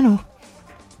 Wanapano.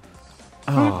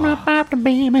 Wap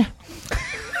baby.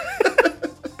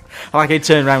 I like it.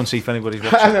 Turn around, see if anybody's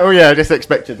watching. Oh yeah, I just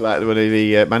expected like one of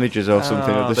the managers or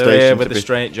something of the they're here station with to the be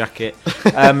straight jacket.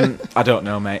 I don't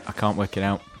know, mate. I can't work it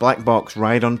out. Black Box,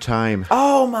 Ride on Time.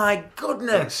 Oh my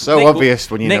goodness! So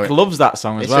obvious when you know Nick it. loves that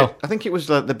song as well. I think it was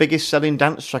the biggest selling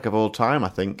dance track of all time. I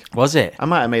think Was it? I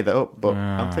might have made that up, but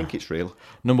I think it's real.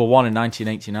 Number 1 in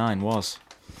 1989 was.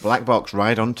 Black Box,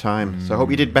 Ride on Time. So I hope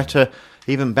you did better,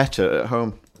 even better at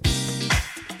home.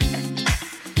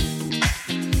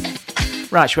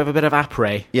 Right, should we have a bit of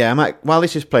après? Yeah, I might. While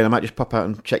this is playing, I might just pop out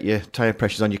and check your tyre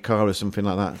pressures on your car or something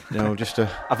like that. You know, just to.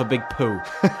 Have a big poo.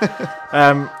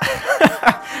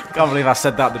 Can't believe I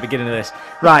said that at the beginning of this.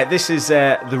 Right, this is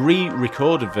the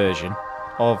re-recorded version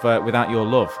of Without Your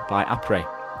Love by Apres.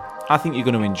 I think you're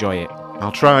going to enjoy it.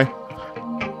 I'll try.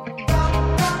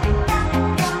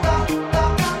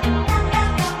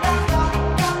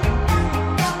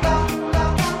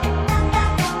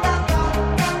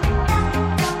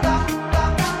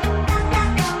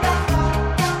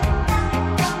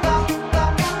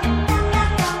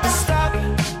 Stop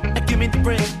and give me the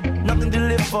break. Nothing to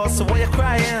live for, so why you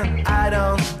crying? I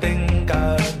don't think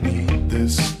I need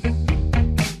this.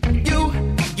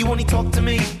 You only talk to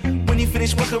me when you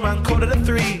finish work around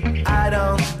 2:45. I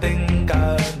don't think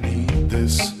I need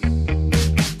this.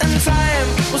 And time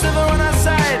was never on our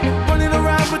side, running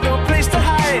around with no place to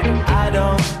hide. I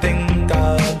don't think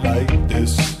I like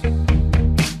this.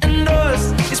 And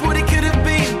us is what it could have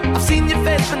been. I've seen your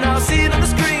face, but now I see it on the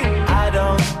screen. I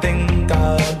don't think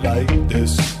I like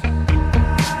this.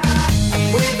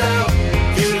 Without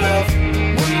your love,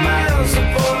 we're miles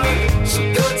apart. So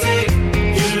go take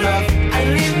your love and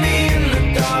leave me in the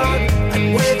dark. And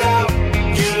without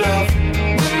your love,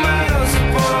 we're miles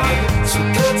apart. So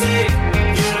go take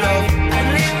your love and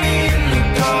leave me in the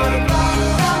dark.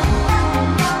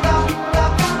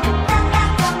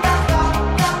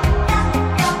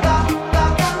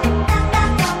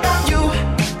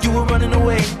 You were running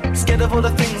away, scared of all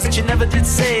the things that you never did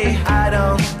say. I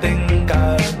don't think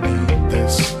I need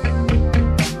this.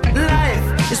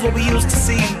 Life is what we used to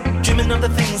see, dreaming of the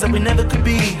things that we never could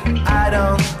be. I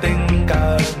don't think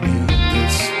I need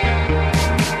this.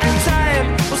 And time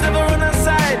was never on our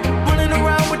side, running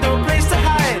around with no place to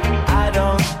hide. I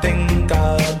don't think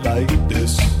I like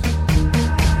this.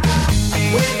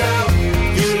 Without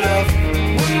your love,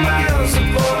 we're miles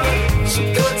apart. So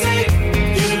go take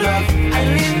your love and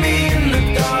leave me in the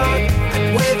dark. And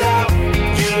without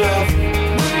your love,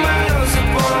 we're miles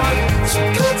apart. So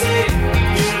go take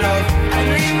your love and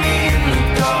leave me in the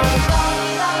dark.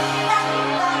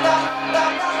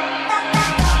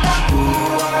 Who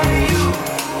are you?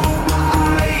 Who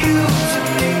are you to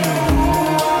me? Who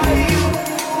are you?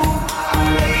 Who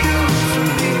are you to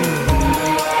me? Who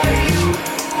are you?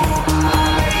 Who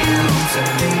are you to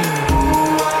me? Who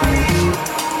are you?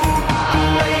 Who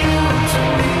are you to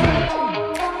me?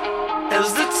 As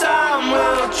the time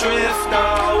will drift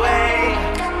away,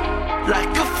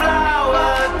 like a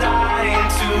flower dying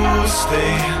to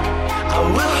stay, I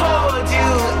will hold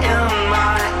you in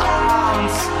my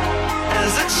arms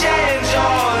as I change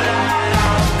all that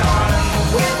I've done.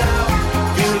 Without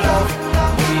your love,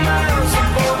 we're miles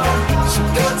apart. So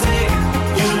go take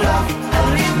your love and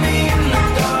leave me in the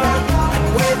dark. And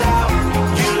without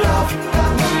your love,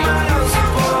 we're miles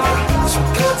apart. So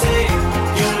go take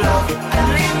your love and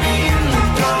leave me in the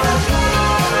dark.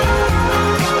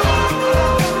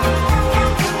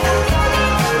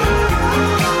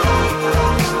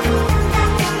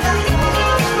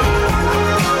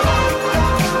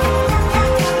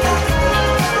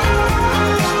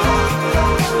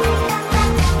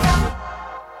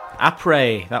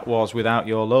 Apres, that was Without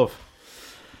Your Love.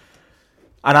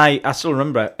 And I still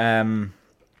remember the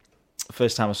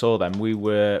first time I saw them,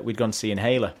 we'd gone to see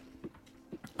Inhaler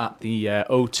at the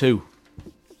O2,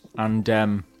 and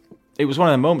it was one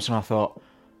of the moments when I thought,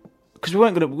 because we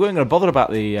weren't going to bother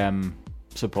about the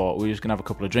support, we were just going to have a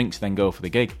couple of drinks and then go for the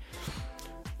gig.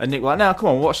 And Nick was like, "No, come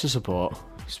on, watch the support.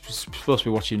 It's supposed to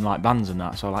be watching like bands and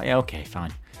that." So I was like, "Yeah, okay,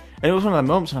 fine." And it was one of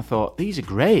the moments when I thought, these are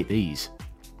great, these.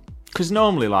 Because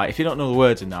normally, like, if you don't know the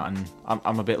words in that, and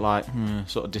I'm a bit like,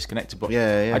 sort of disconnected, but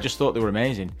Yeah. I just thought they were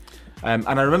amazing. And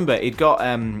I remember he'd got,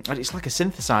 it's like a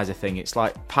synthesizer thing. It's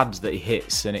like pads that he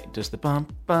hits, and it does the bum,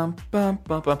 bum, bum,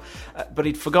 bum, bum. But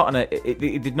he'd forgotten it.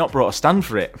 He did not brought a stand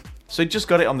for it. So he just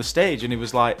got it on the stage, and he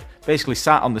was like, basically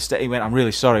sat on the stage. He went, "I'm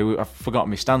really sorry, I've forgotten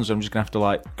my stand, so I'm just going to have to,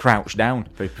 like, crouch down."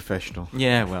 Very professional.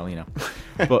 Yeah, well, you know.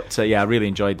 But, yeah, I really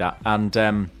enjoyed that.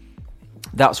 And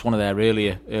that's one of their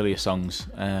earlier songs.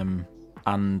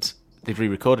 And they've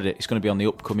re-recorded it. It's going to be on the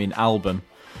upcoming album.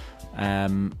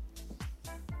 And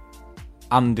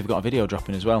they've got a video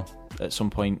dropping as well at some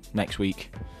point next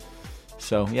week.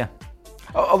 So, yeah.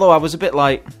 Although I was a bit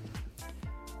like...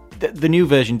 The new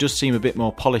version does seem a bit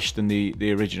more polished than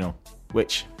the original,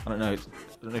 which, I don't know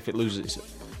if it loses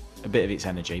a bit of its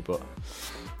energy, but...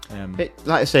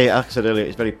 Like I said earlier,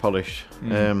 it's very polished.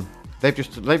 They've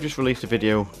just released a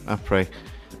video, Apres,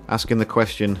 asking the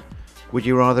question, would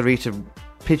you rather eat a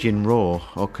pigeon raw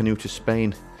or canoe to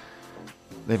Spain?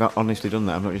 They've honestly done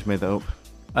that. I've not just made that up.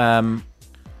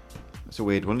 It's a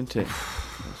weird one, isn't it?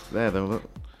 It's there though, look.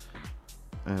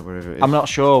 Wherever it is. I'm not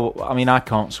sure. I mean, I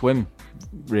can't swim,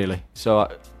 really.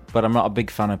 But I'm not a big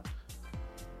fan of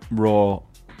raw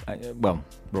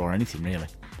or anything, really.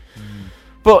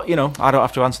 But, you know, I don't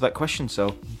have to answer that question,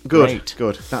 so Good, great.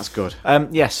 good. That's good.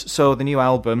 Yes, so the new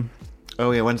album,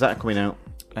 Oh yeah, when's that coming out?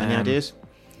 Any ideas?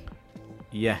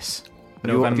 yes,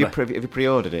 Have you November. have you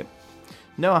pre-ordered it?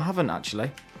 No, I haven't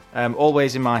actually.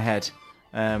 Always in my head.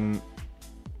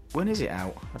 When is it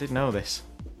out? I didn't know this.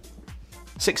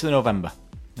 6th of November.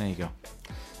 There you go.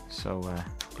 So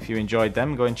if you enjoyed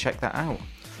them, go and check that out.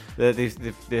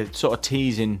 They're sort of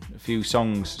teasing a few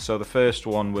songs. So the first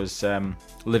one was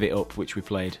Live It Up, which we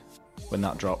played when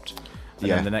that dropped. And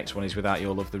Yeah. then the next one is Without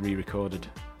Your Love, the re-recorded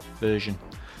version.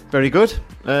 Very good.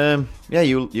 Yeah,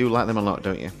 you like them a lot,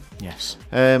 don't you? Yes.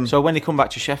 So So when they come back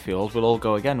to Sheffield, we'll all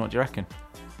go again. What do you reckon?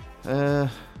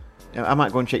 I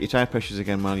might go and check your tyre pressures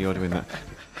again while you're doing that.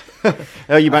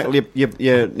 Oh, you back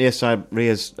your near side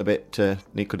rear's a bit.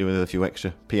 It could do with a few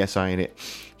extra PSI in it,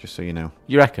 just so you know.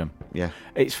 You reckon? Yeah.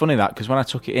 It's funny that, because when I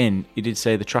took it in, you did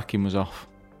say the tracking was off.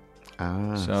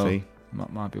 Ah, So see.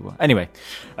 might be well. Anyway,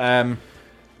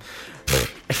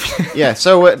 Yeah.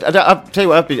 So I'll tell you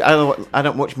what. I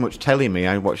don't watch much telly.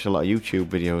 I watch a lot of YouTube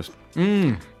videos.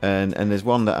 And there's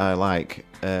one that I like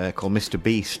called Mr.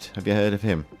 Beast. Have you heard of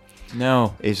him?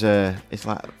 no. It's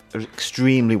like an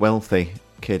extremely wealthy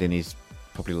kid in his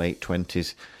probably late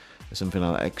 20s or something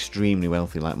like that. Extremely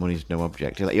wealthy, like money's no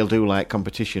object. He'll do like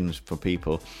competitions for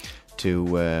people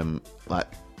to like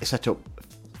set up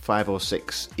 5 or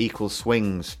 6 equal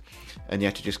swings, and you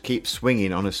have to just keep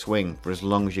swinging on a swing for as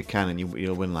long as you can, and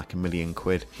you'll win like £1 million.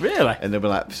 Really? And they'll be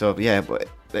like, so yeah, but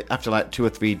after like 2 or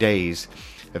 3 days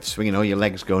of swinging, all your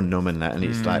legs go numb and that, and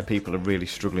it's like people are really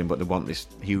struggling, but they want this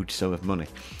huge sum of money.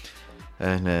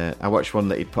 And I watched one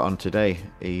that he'd put on today.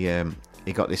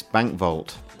 He got this bank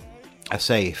vault, a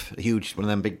safe, a huge one of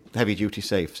them big heavy duty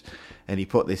safes, and he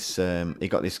put this. He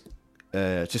got this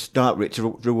to start with,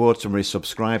 to reward some of his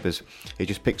subscribers. He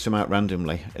just picked some out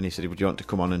randomly, and he said, "Would you want to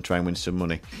come on and try and win some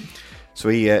money?" So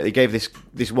he gave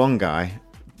this one guy,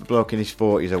 bloke in his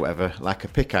 40s or whatever, like a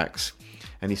pickaxe.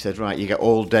 And he said, right, you get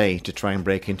all day to try and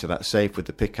break into that safe with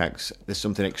the pickaxe. There's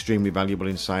something extremely valuable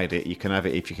inside it. You can have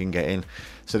it if you can get in.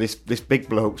 So this big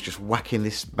bloke's just whacking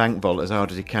this bank vault as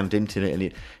hard as he can, dinting it, and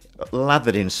he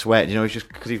lathered in sweat. You know, it's just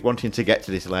because he's wanting to get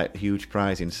to this like huge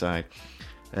prize inside.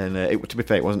 And to be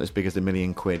fair, it wasn't as big as the £1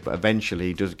 million, but eventually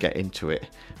he does get into it.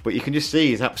 But you can just see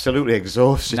he's absolutely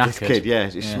exhausted, this Knackered. kid. Yeah,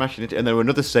 he's smashing it. And there were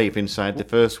another safe inside the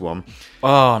first one.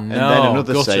 Oh no! And then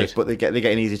another Gutted. safe, but they're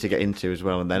getting easy to get into as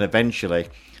well. And then eventually,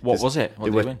 What was it? What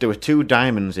did you win? there were 2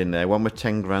 diamonds in there. One was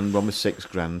 10 grand, one was 6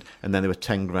 grand, and then there were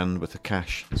 10 grand worth of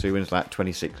cash. So he wins like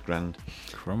 26 grand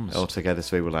Crumbs. altogether.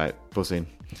 So we were like buzzing.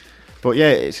 But yeah,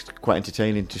 it's quite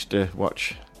entertaining just to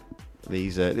watch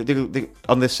these.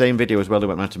 On the same video as well, they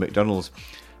went round to McDonald's,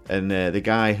 and the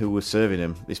guy who was serving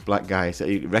him, this black guy, so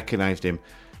he recognised him.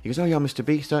 He goes, "Oh, you're Mr.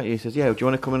 Beast, aren't you?" He says, "Yeah, do you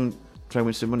want to come and try and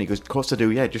win some money?" He goes, "Of course I do,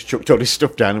 yeah." Just chucked all his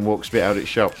stuff down and walked straight out of the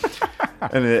shop.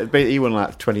 And he won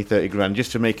like 20-30 grand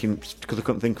just to make him, because I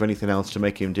couldn't think of anything else to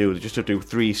make him do, just to do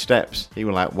 3 steps. He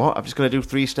was like, "What? I'm just going to do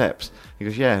 3 steps?" He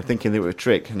goes, "Yeah," thinking they were a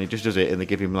trick, and he just does it, and they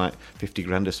give him like 50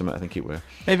 grand or something, I think it were.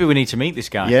 Maybe we need to meet this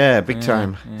guy. Yeah, big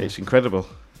time. It's incredible.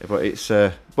 But it's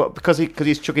but because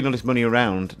he's chucking all this money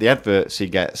around, the adverts he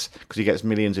gets, because he gets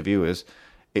millions of viewers,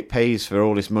 it pays for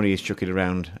all this money he's chucking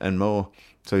around and more.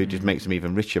 So it just makes him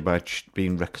even richer by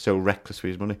being so reckless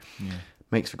with his money.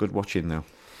 Makes for good watching though.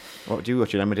 What do you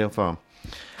watch at Emmerdale Farm?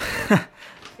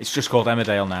 It's just called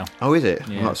Emmerdale now. Oh, is it?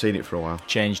 Yeah. I've not seen it for a while.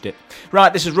 Changed it.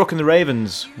 Right, this is Rook and the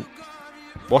Ravens.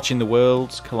 Watching the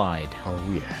worlds collide. Oh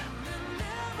yeah.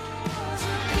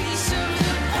 Piece of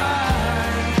the pie.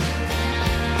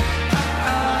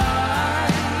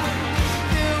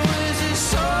 There was a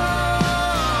song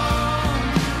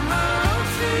I wrote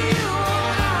for you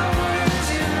when I was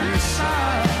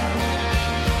inside.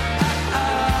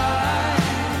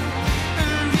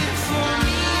 And before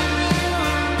me and you,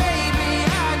 baby,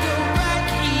 I go back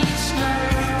each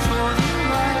night for the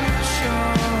right show.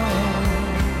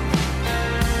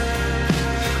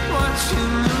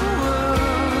 Watching the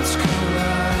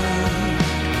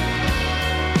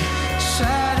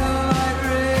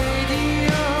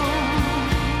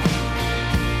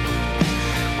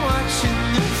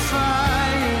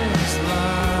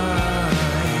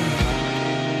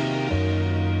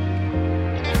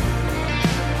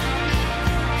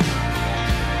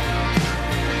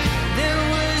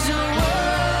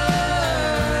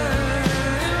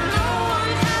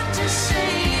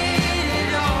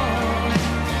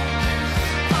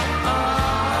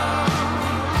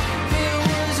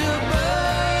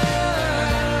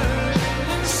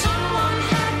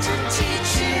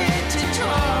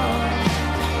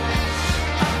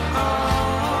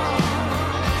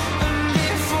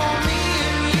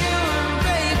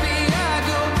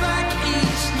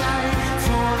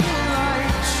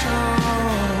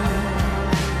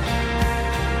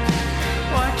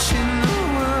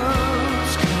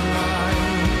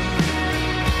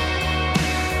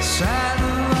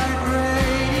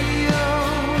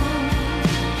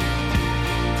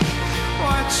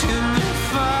watching the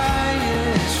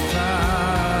fires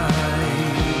fly.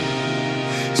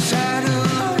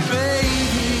 Satellite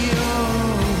radio,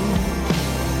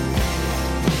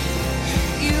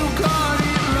 you got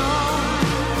it wrong.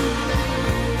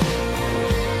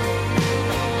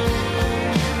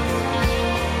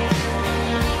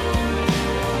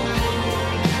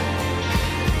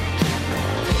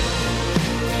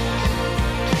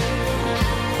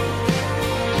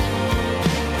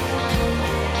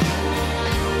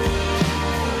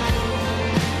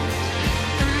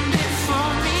 And if for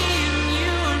me and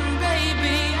you and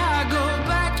baby, I go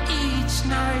back each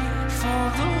night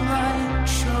for the light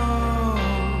show,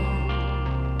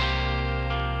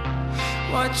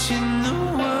 watching the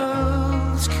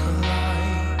worlds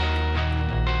collide.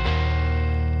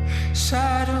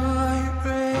 Satellite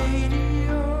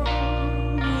radio,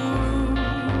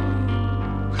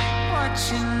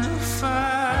 watching the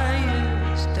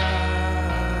fires die.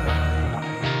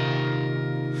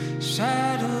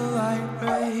 Satellite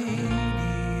radio.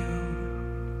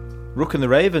 Rook and the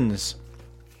Ravens.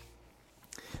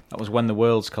 That was When the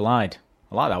Worlds Collide.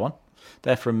 I like that one.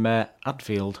 They're from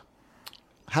Hadfield.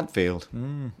 Hadfield.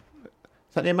 Is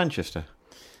that near Manchester?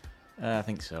 I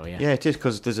think so, yeah. Yeah, it is,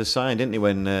 because there's a sign, didn't you,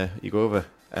 when you go over?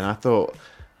 And I thought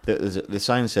that the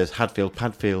sign says Hadfield,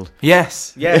 Padfield.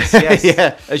 Yes. Yeah.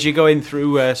 As you're going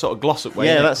through sort of Glossop way.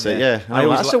 Yeah, innit? that's it, yeah. I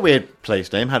always That's a weird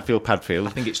place name, Hadfield, Padfield. I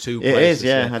think it's two It places. is,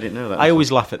 yeah, I didn't know that. I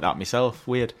always laugh at that myself.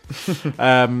 Weird.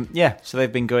 So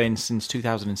they've been going since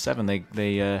 2007.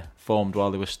 They formed while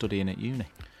they were studying at uni.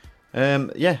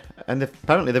 Yeah, and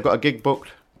apparently they've got a gig booked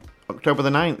October the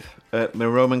 9th at the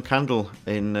Roman Candle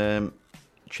in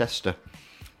Chester.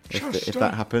 If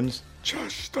that happens.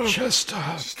 Chester.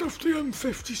 Stuff the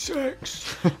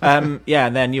M56. Yeah,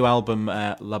 and their new album,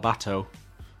 Labato,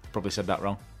 probably said that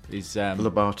wrong, is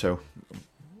Labato.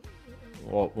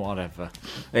 or whatever.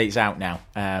 It's out now.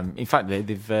 In fact,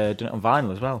 they've done it on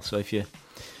vinyl as well. So if you're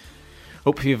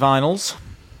up for your vinyls,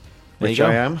 there Which you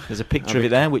go. I am. There's a picture of it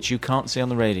there, which you can't see on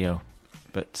the radio,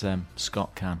 but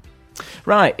Scott can.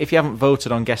 Right, if you haven't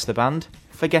voted on Guess the Band,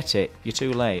 forget it. You're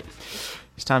too late.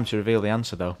 It's time to reveal the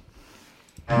answer, though.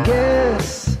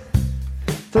 Guess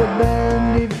the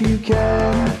band if you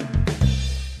can.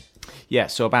 Yeah,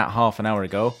 so about half an hour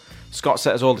ago, Scott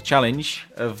set us all the challenge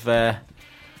of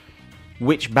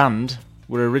which band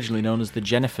were originally known as the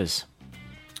Jennifers.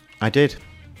 I did.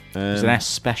 It was an S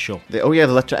special. The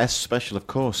letter S special, of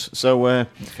course. So,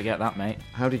 Don't forget that, mate.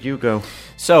 how did you go?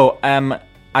 So,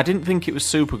 I didn't think it was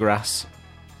Supergrass,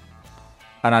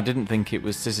 and I didn't think it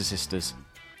was Scissor Sisters.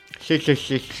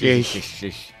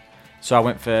 So I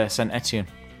went for Saint Etienne.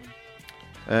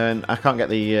 And I can't get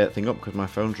the thing up because my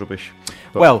phone's rubbish.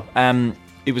 But Well,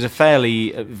 it was a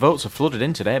fairly... votes are flooded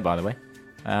in today, by the way.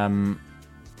 And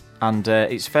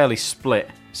it's fairly split.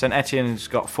 Saint Etienne's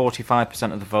got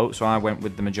 45% of the vote, so I went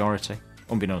with the majority,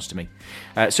 unbeknownst to me.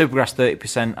 Supergrass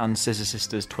 30% and Scissor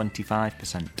Sisters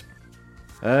 25%.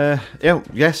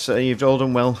 Yes, you've all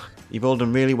done well. You've all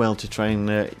done really well to try and...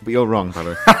 but you're wrong, by the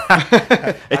way.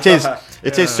 It is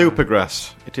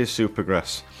Supergrass. It is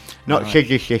Supergrass. Not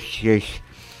Scissor Sisters.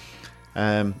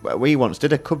 We once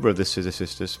did a cover of the Scissor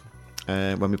Sisters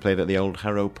when we played at the old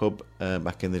Harrow pub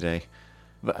back in the day.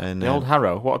 And, The old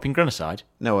Harrow, what, up in Grenoside?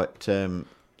 No, at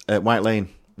White Lane,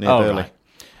 near Oh, Burley. right.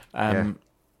 Yeah.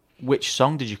 Which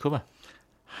song did you cover?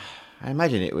 I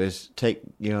imagine it was Take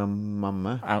Your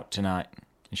Mama. Out Tonight.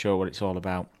 You sure what it's all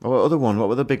about? Oh, what other one? What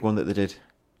was the big one that they did?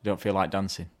 Don't Feel Like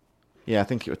Dancing. Yeah, I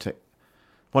think it would take...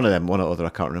 One of them, one or other, I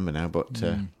can't remember now, but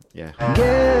yeah.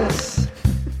 Guess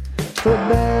the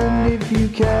band if you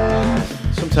can.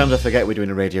 Sometimes I forget we're doing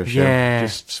a radio show. Yeah.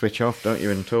 Just switch off, don't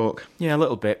you, and talk. Yeah, a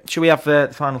little bit. Should we have the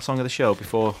final song of the show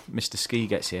before Mr. Ski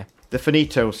gets here? The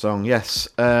Finito song, yes.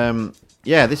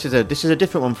 Yeah, this is a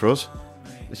different one for us.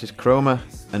 This is Chroma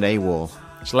and AWOL.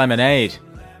 It's Lemonade.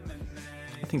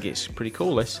 I think it's pretty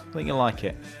cool, this. I think you'll like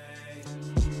it.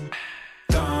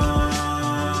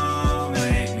 Don't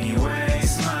make me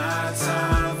waste my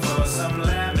time for some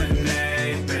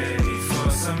lemonade, baby. For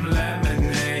some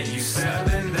lemonade, you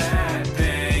selling that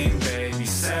thing, baby.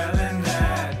 Selling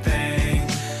that thing,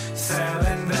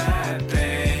 selling that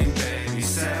thing, baby.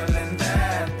 Selling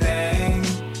that thing.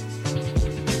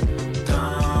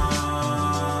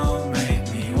 Don't make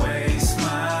me waste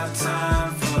my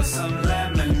time for some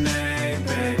lemonade,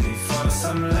 baby. For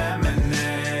some lemonade.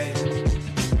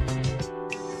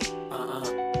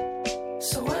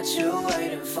 So what you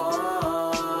waiting for?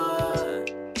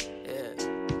 Yeah.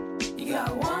 You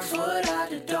got one foot out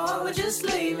the door, but just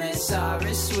leave me.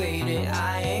 Sorry, sweetie,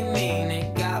 I ain't mean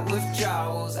it. Got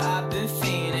withdrawals, I've been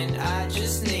fiending. I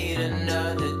just need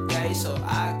another day so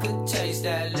I could taste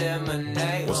that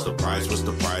lemonade. What's the price? What's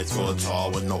the price for a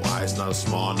tall with no ice? Not a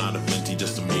small, not a venti,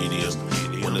 just a medium.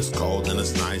 When it's cold and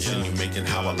it's nice and you're making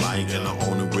how I like, and I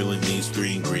only really needs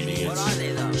 3 ingredients.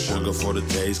 Sugar for the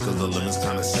taste, cause the lemon's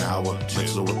kinda sour.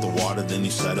 Mix it with the water, then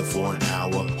you set it for an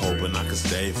hour. Hoping I can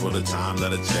stay for the time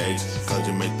that it takes, cause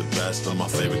you make the best of my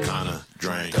favorite kinda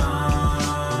drink.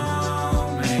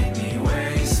 Don't make me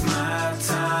waste my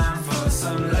time for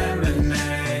some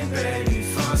lemonade, baby,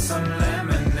 for some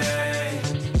lemonade.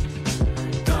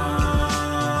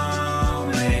 Don't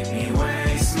make me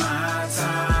waste my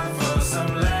time for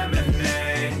some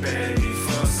lemonade, baby,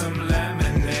 for some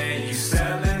lemonade. You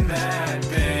selling that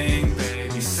thing,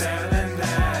 baby, selling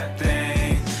that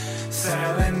thing,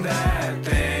 selling that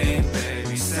thing,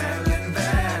 baby, selling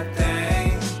that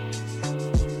thing.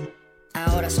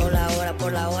 Ahora sola, ahora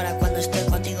por la hora. Cuando estoy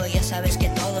contigo ya sabes que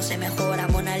todo se mejora.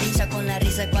 Mona Lisa con la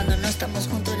risa. Cuando no estamos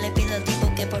juntos le pido al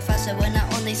tipo que por favor buena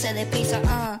onda y se deprisa.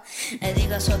 Le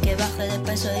digo a Sol que baje de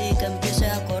peso y que empiece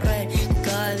a correr. Que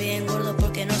cae bien gordo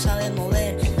porque no sabe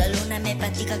mover. La luna me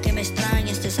platica que me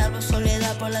extraña. Te salvo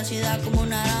soledad por la ciudad como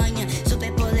una araña.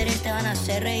 Superpoderes te van a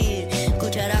hacer reír.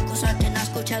 Escucharás cosas que no has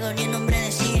escuchado ni el nombre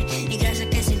decir. Y gracias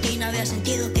que sin ti no había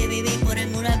sentido que viví por el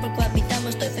mural por cual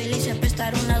habitamos. Estoy feliz siempre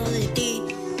estar a un lado de ti.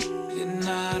 You're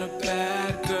not a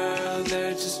bad girl,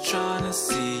 they're just trying to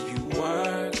see you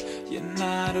work. You're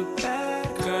not a bad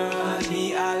girl,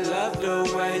 honey, I love the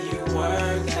way you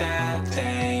work that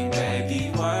thing, baby,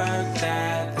 work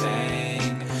that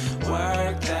thing,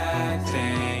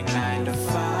 9 to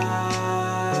 5.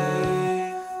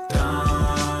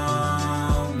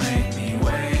 Don't make me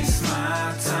waste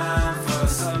my time for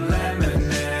some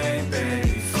lemonade,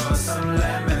 baby, for some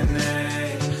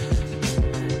lemonade.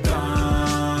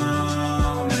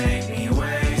 Don't make me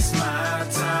waste my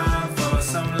time for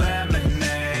some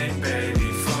lemonade,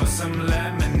 baby, for some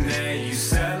lemonade. You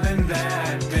selling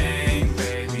that thing,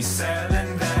 baby,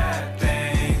 selling that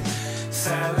thing,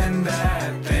 selling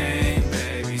that thing,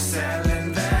 baby,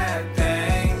 selling that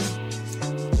thing.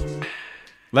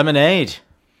 Lemonade.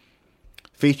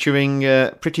 Featuring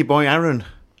Pretty Boy Aaron.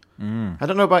 I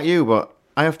don't know about you, but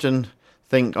I often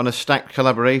think on a stacked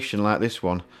collaboration like this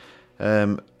one,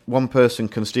 one person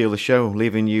can steal the show,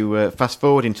 leaving you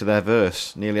fast-forwarding to their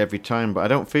verse nearly every time, but I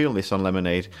don't feel this on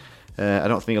Lemonade. I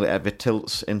don't feel it ever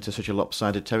tilts into such a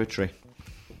lopsided territory.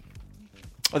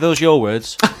 Are those your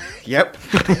words? Yep.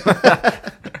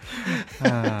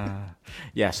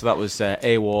 Yeah, so that was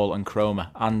AWOL and Chroma.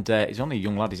 And he's only a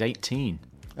young lad, he's 18.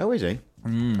 Oh, is he?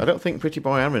 I don't think Pretty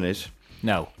Boy Aaron is.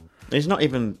 No, He's not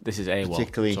even this is AWOL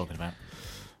particularly... I'm talking about.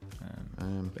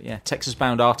 But yeah,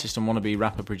 Texas-bound artist and wannabe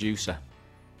rapper producer.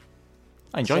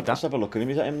 I enjoyed Let's that. have a look at him.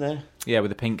 Is that him there? Yeah,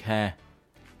 with the pink hair.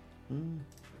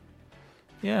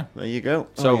 Yeah. There you go.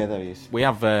 So Oh, yeah, there he is. we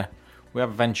have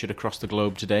ventured across the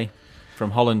globe today,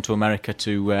 from Holland to America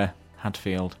to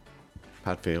Hadfield.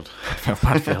 Padfield.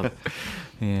 Hadfield.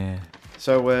 Yeah.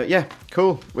 So, yeah,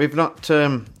 cool. We've not...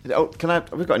 We've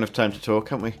got enough time to talk,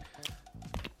 haven't we?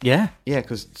 Yeah. Yeah,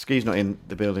 because Ski's not in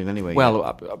the building anyway.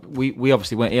 Well, we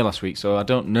obviously weren't here last week, so I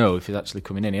don't know if he's actually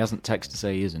coming in. He hasn't texted to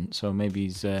say he isn't, so maybe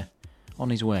he's on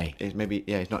his way. He's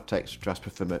not texted to ask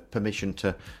for permission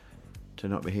to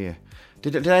not be here.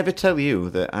 Did I ever tell you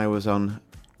that I was on...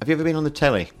 Have you ever been on the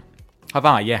telly? Have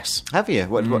I? Yes. Have you?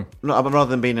 What, rather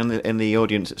than being in the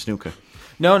audience at snooker?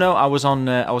 No, I was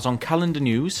on Calendar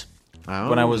News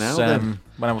Oh, when I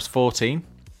was 14.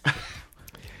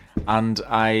 And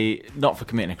I, not for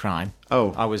committing a crime.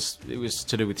 Oh. It was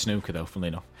to do with snooker though, funnily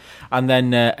enough. And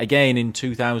then again in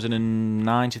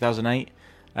 2009, 2008,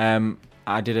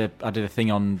 I did a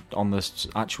thing on the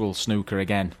actual snooker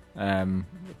again,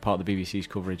 part of the BBC's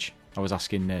coverage. I was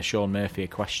asking Sean Murphy a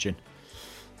question.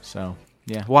 So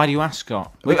yeah, why do you ask,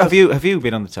 Scott? Have you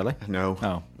been on the telly? No.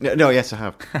 Oh. No, yes, I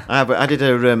have. I did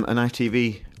an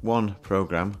ITV1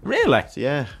 programme. Really?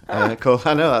 Yeah, called.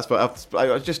 I know that's what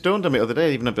I just dawned on me the other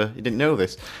day. Even if you didn't know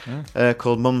this,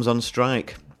 called Mums on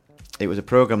Strike. It was a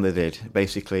programme they did,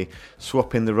 basically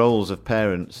swapping the roles of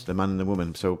parents, the man and the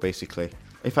woman. So basically,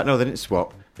 in fact, no, they didn't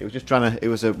swap. It was just it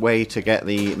was a way to get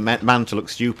the man to look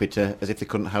stupid, as if they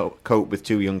couldn't cope with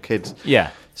 2 young kids.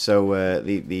 Yeah. So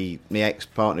the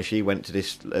ex-partner, she went to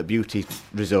this beauty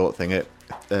resort thing at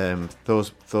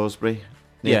Thoresby,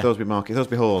 near Thoresby Market,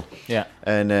 Thoresby Hall. Yeah.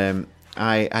 And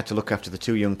I had to look after the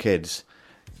 2 young kids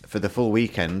for the full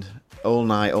weekend, all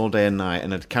night, all day and night,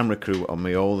 and had a camera crew on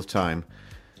me all the time.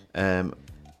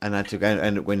 And I had to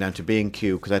end up going down to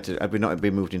B&Q because I'd not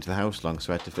been moved into the house long,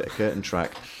 so I had to fit a curtain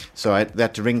track. So they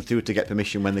had to ring through to get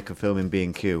permission when they could film in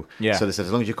B&Q. Yeah. So they said,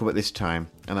 as long as you come at this time,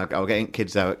 and I'll get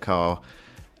kids out at car,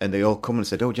 and they all come and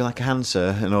said, "Oh, do you like a hand,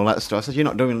 sir?" and all that stuff. I said, "You're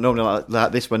not doing normally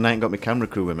like this when I ain't got my camera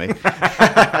crew with me."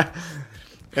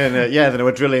 And then I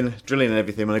were drilling and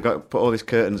everything. When I put all these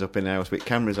curtains up in the house with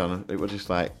cameras on, it was just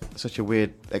like such a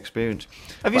weird experience.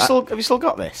 Have you still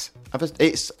got this?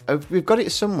 We've got it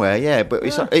somewhere, yeah. But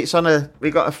it's on a.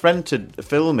 We got a friend to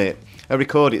film it,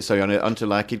 record it. Sorry, onto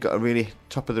like he'd got a really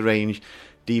top of the range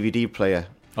DVD player.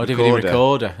 Oh, DVD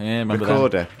recorder. Yeah, remember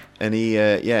recorder. And he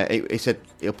said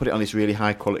he'll put it on this really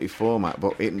high quality format,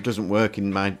 but it doesn't work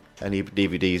in any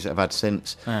DVDs I've had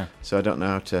since. So I don't know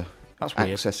how to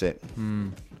access it.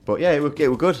 But yeah, it were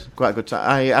good, quite a good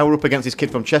time. I were up against this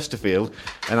kid from Chesterfield,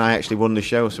 and I actually won the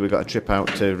show. So we got a trip out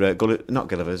to not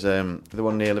Gulliver's, the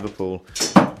one near Liverpool.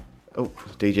 Oh,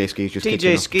 DJ Ski's just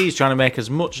DJ Ski's trying to make as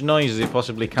much noise as he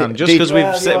possibly can, just because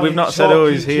we've not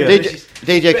said he's here.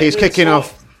 DJ Ski's kicking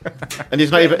off, and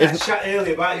he's not even. I chat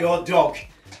earlier about your dog.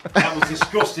 That was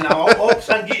disgusting. I hope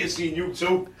Sangeeta's seen you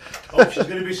too. Hope she's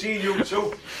going to be seeing you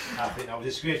too. I think that was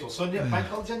disgraceful. Sunday at Bank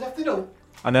Holiday afternoon.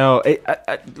 I know.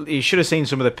 You should have seen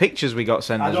some of the pictures we got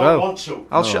sent as well. I don't want to.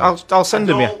 I'll send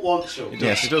them you. I don't want to.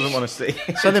 Yes, he doesn't want to see.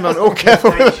 Send him on. Oh,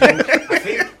 careful.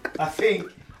 I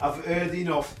think I've heard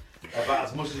enough about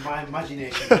as much as my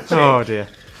imagination can take. Oh dear.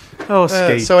 Oh,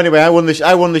 Ski. So anyway, I won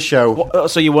the show.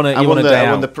 So you won a day out? I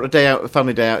won the day out,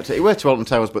 family day out. It were to Alton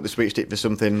Towers, but they switched it for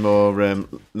something more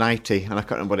nighty, and I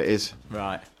can't remember what it is.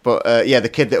 Right. But the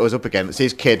kid that was up against,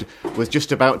 his kid was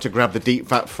just about to grab the deep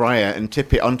fat fryer and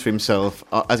tip it onto himself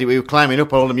as we were climbing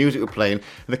up. All the music were playing,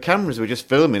 and the cameras were just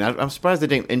filming. I'm surprised they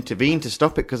didn't intervene to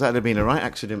stop it, because that'd have been a right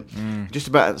accident. Just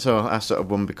about. So I sort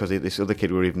of won because this other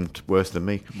kid were even worse than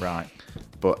me. Right.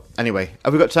 But anyway,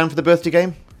 have we got time for the birthday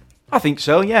game? I think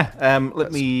so. Yeah.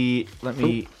 Let me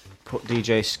put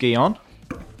DJ Ski on.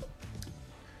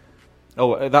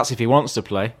 Oh, that's if he wants to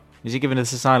play. Is he giving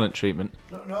us a silent treatment?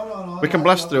 No. We can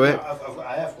blast through it.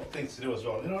 I have got things to do as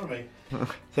well. You know what I mean?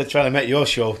 They're trying to make your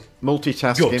show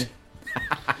Multitasking. good.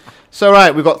 So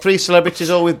right, we've got 3 celebrities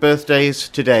all with birthdays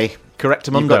today.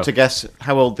 Correctamundo. You've got to guess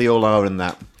how old they all are and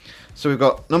that. So we've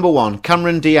got number 1,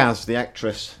 Cameron Diaz, the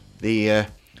actress, the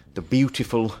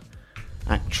beautiful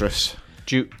actress.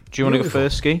 Do you want to go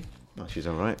first, Ski? Oh, she's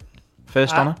all right.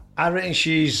 First on her? I reckon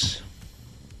she's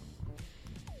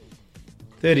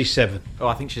 37. Oh,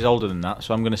 I think she's older than that.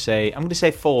 So I'm going to say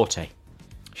 40.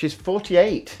 She's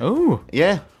 48. Oh,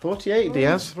 Yeah, 48,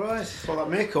 Diaz. Surprise for that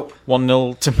makeup.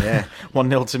 1-0 to me. Yeah.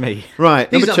 1-0 to me. Right,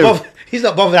 He's number not, 2. he's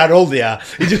not bothered how old they are.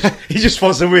 He just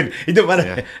wants to win. He don't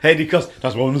matter how he costs.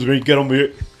 That's what I'm going to get on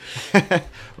with it.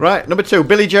 Right, number 2,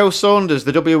 Billy Joe Saunders,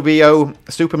 the WBO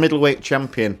super middleweight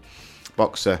champion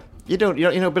boxer. You know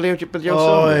Billy Joe Saunders?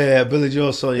 Oh yeah, Billy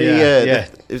Joe Saunders. Yeah.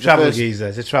 He's Travel the first- geezer.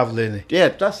 He's a traveller, isn't he? Yeah,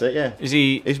 that's it. Yeah, Is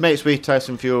he his mates with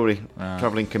Tyson Fury,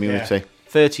 travelling community.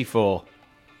 34?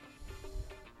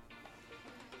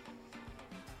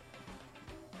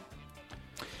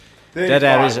 Dead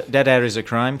air is a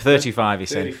crime. 35, he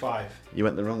said. 35. You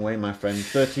went the wrong way, my friend.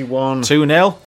 31. 2-0.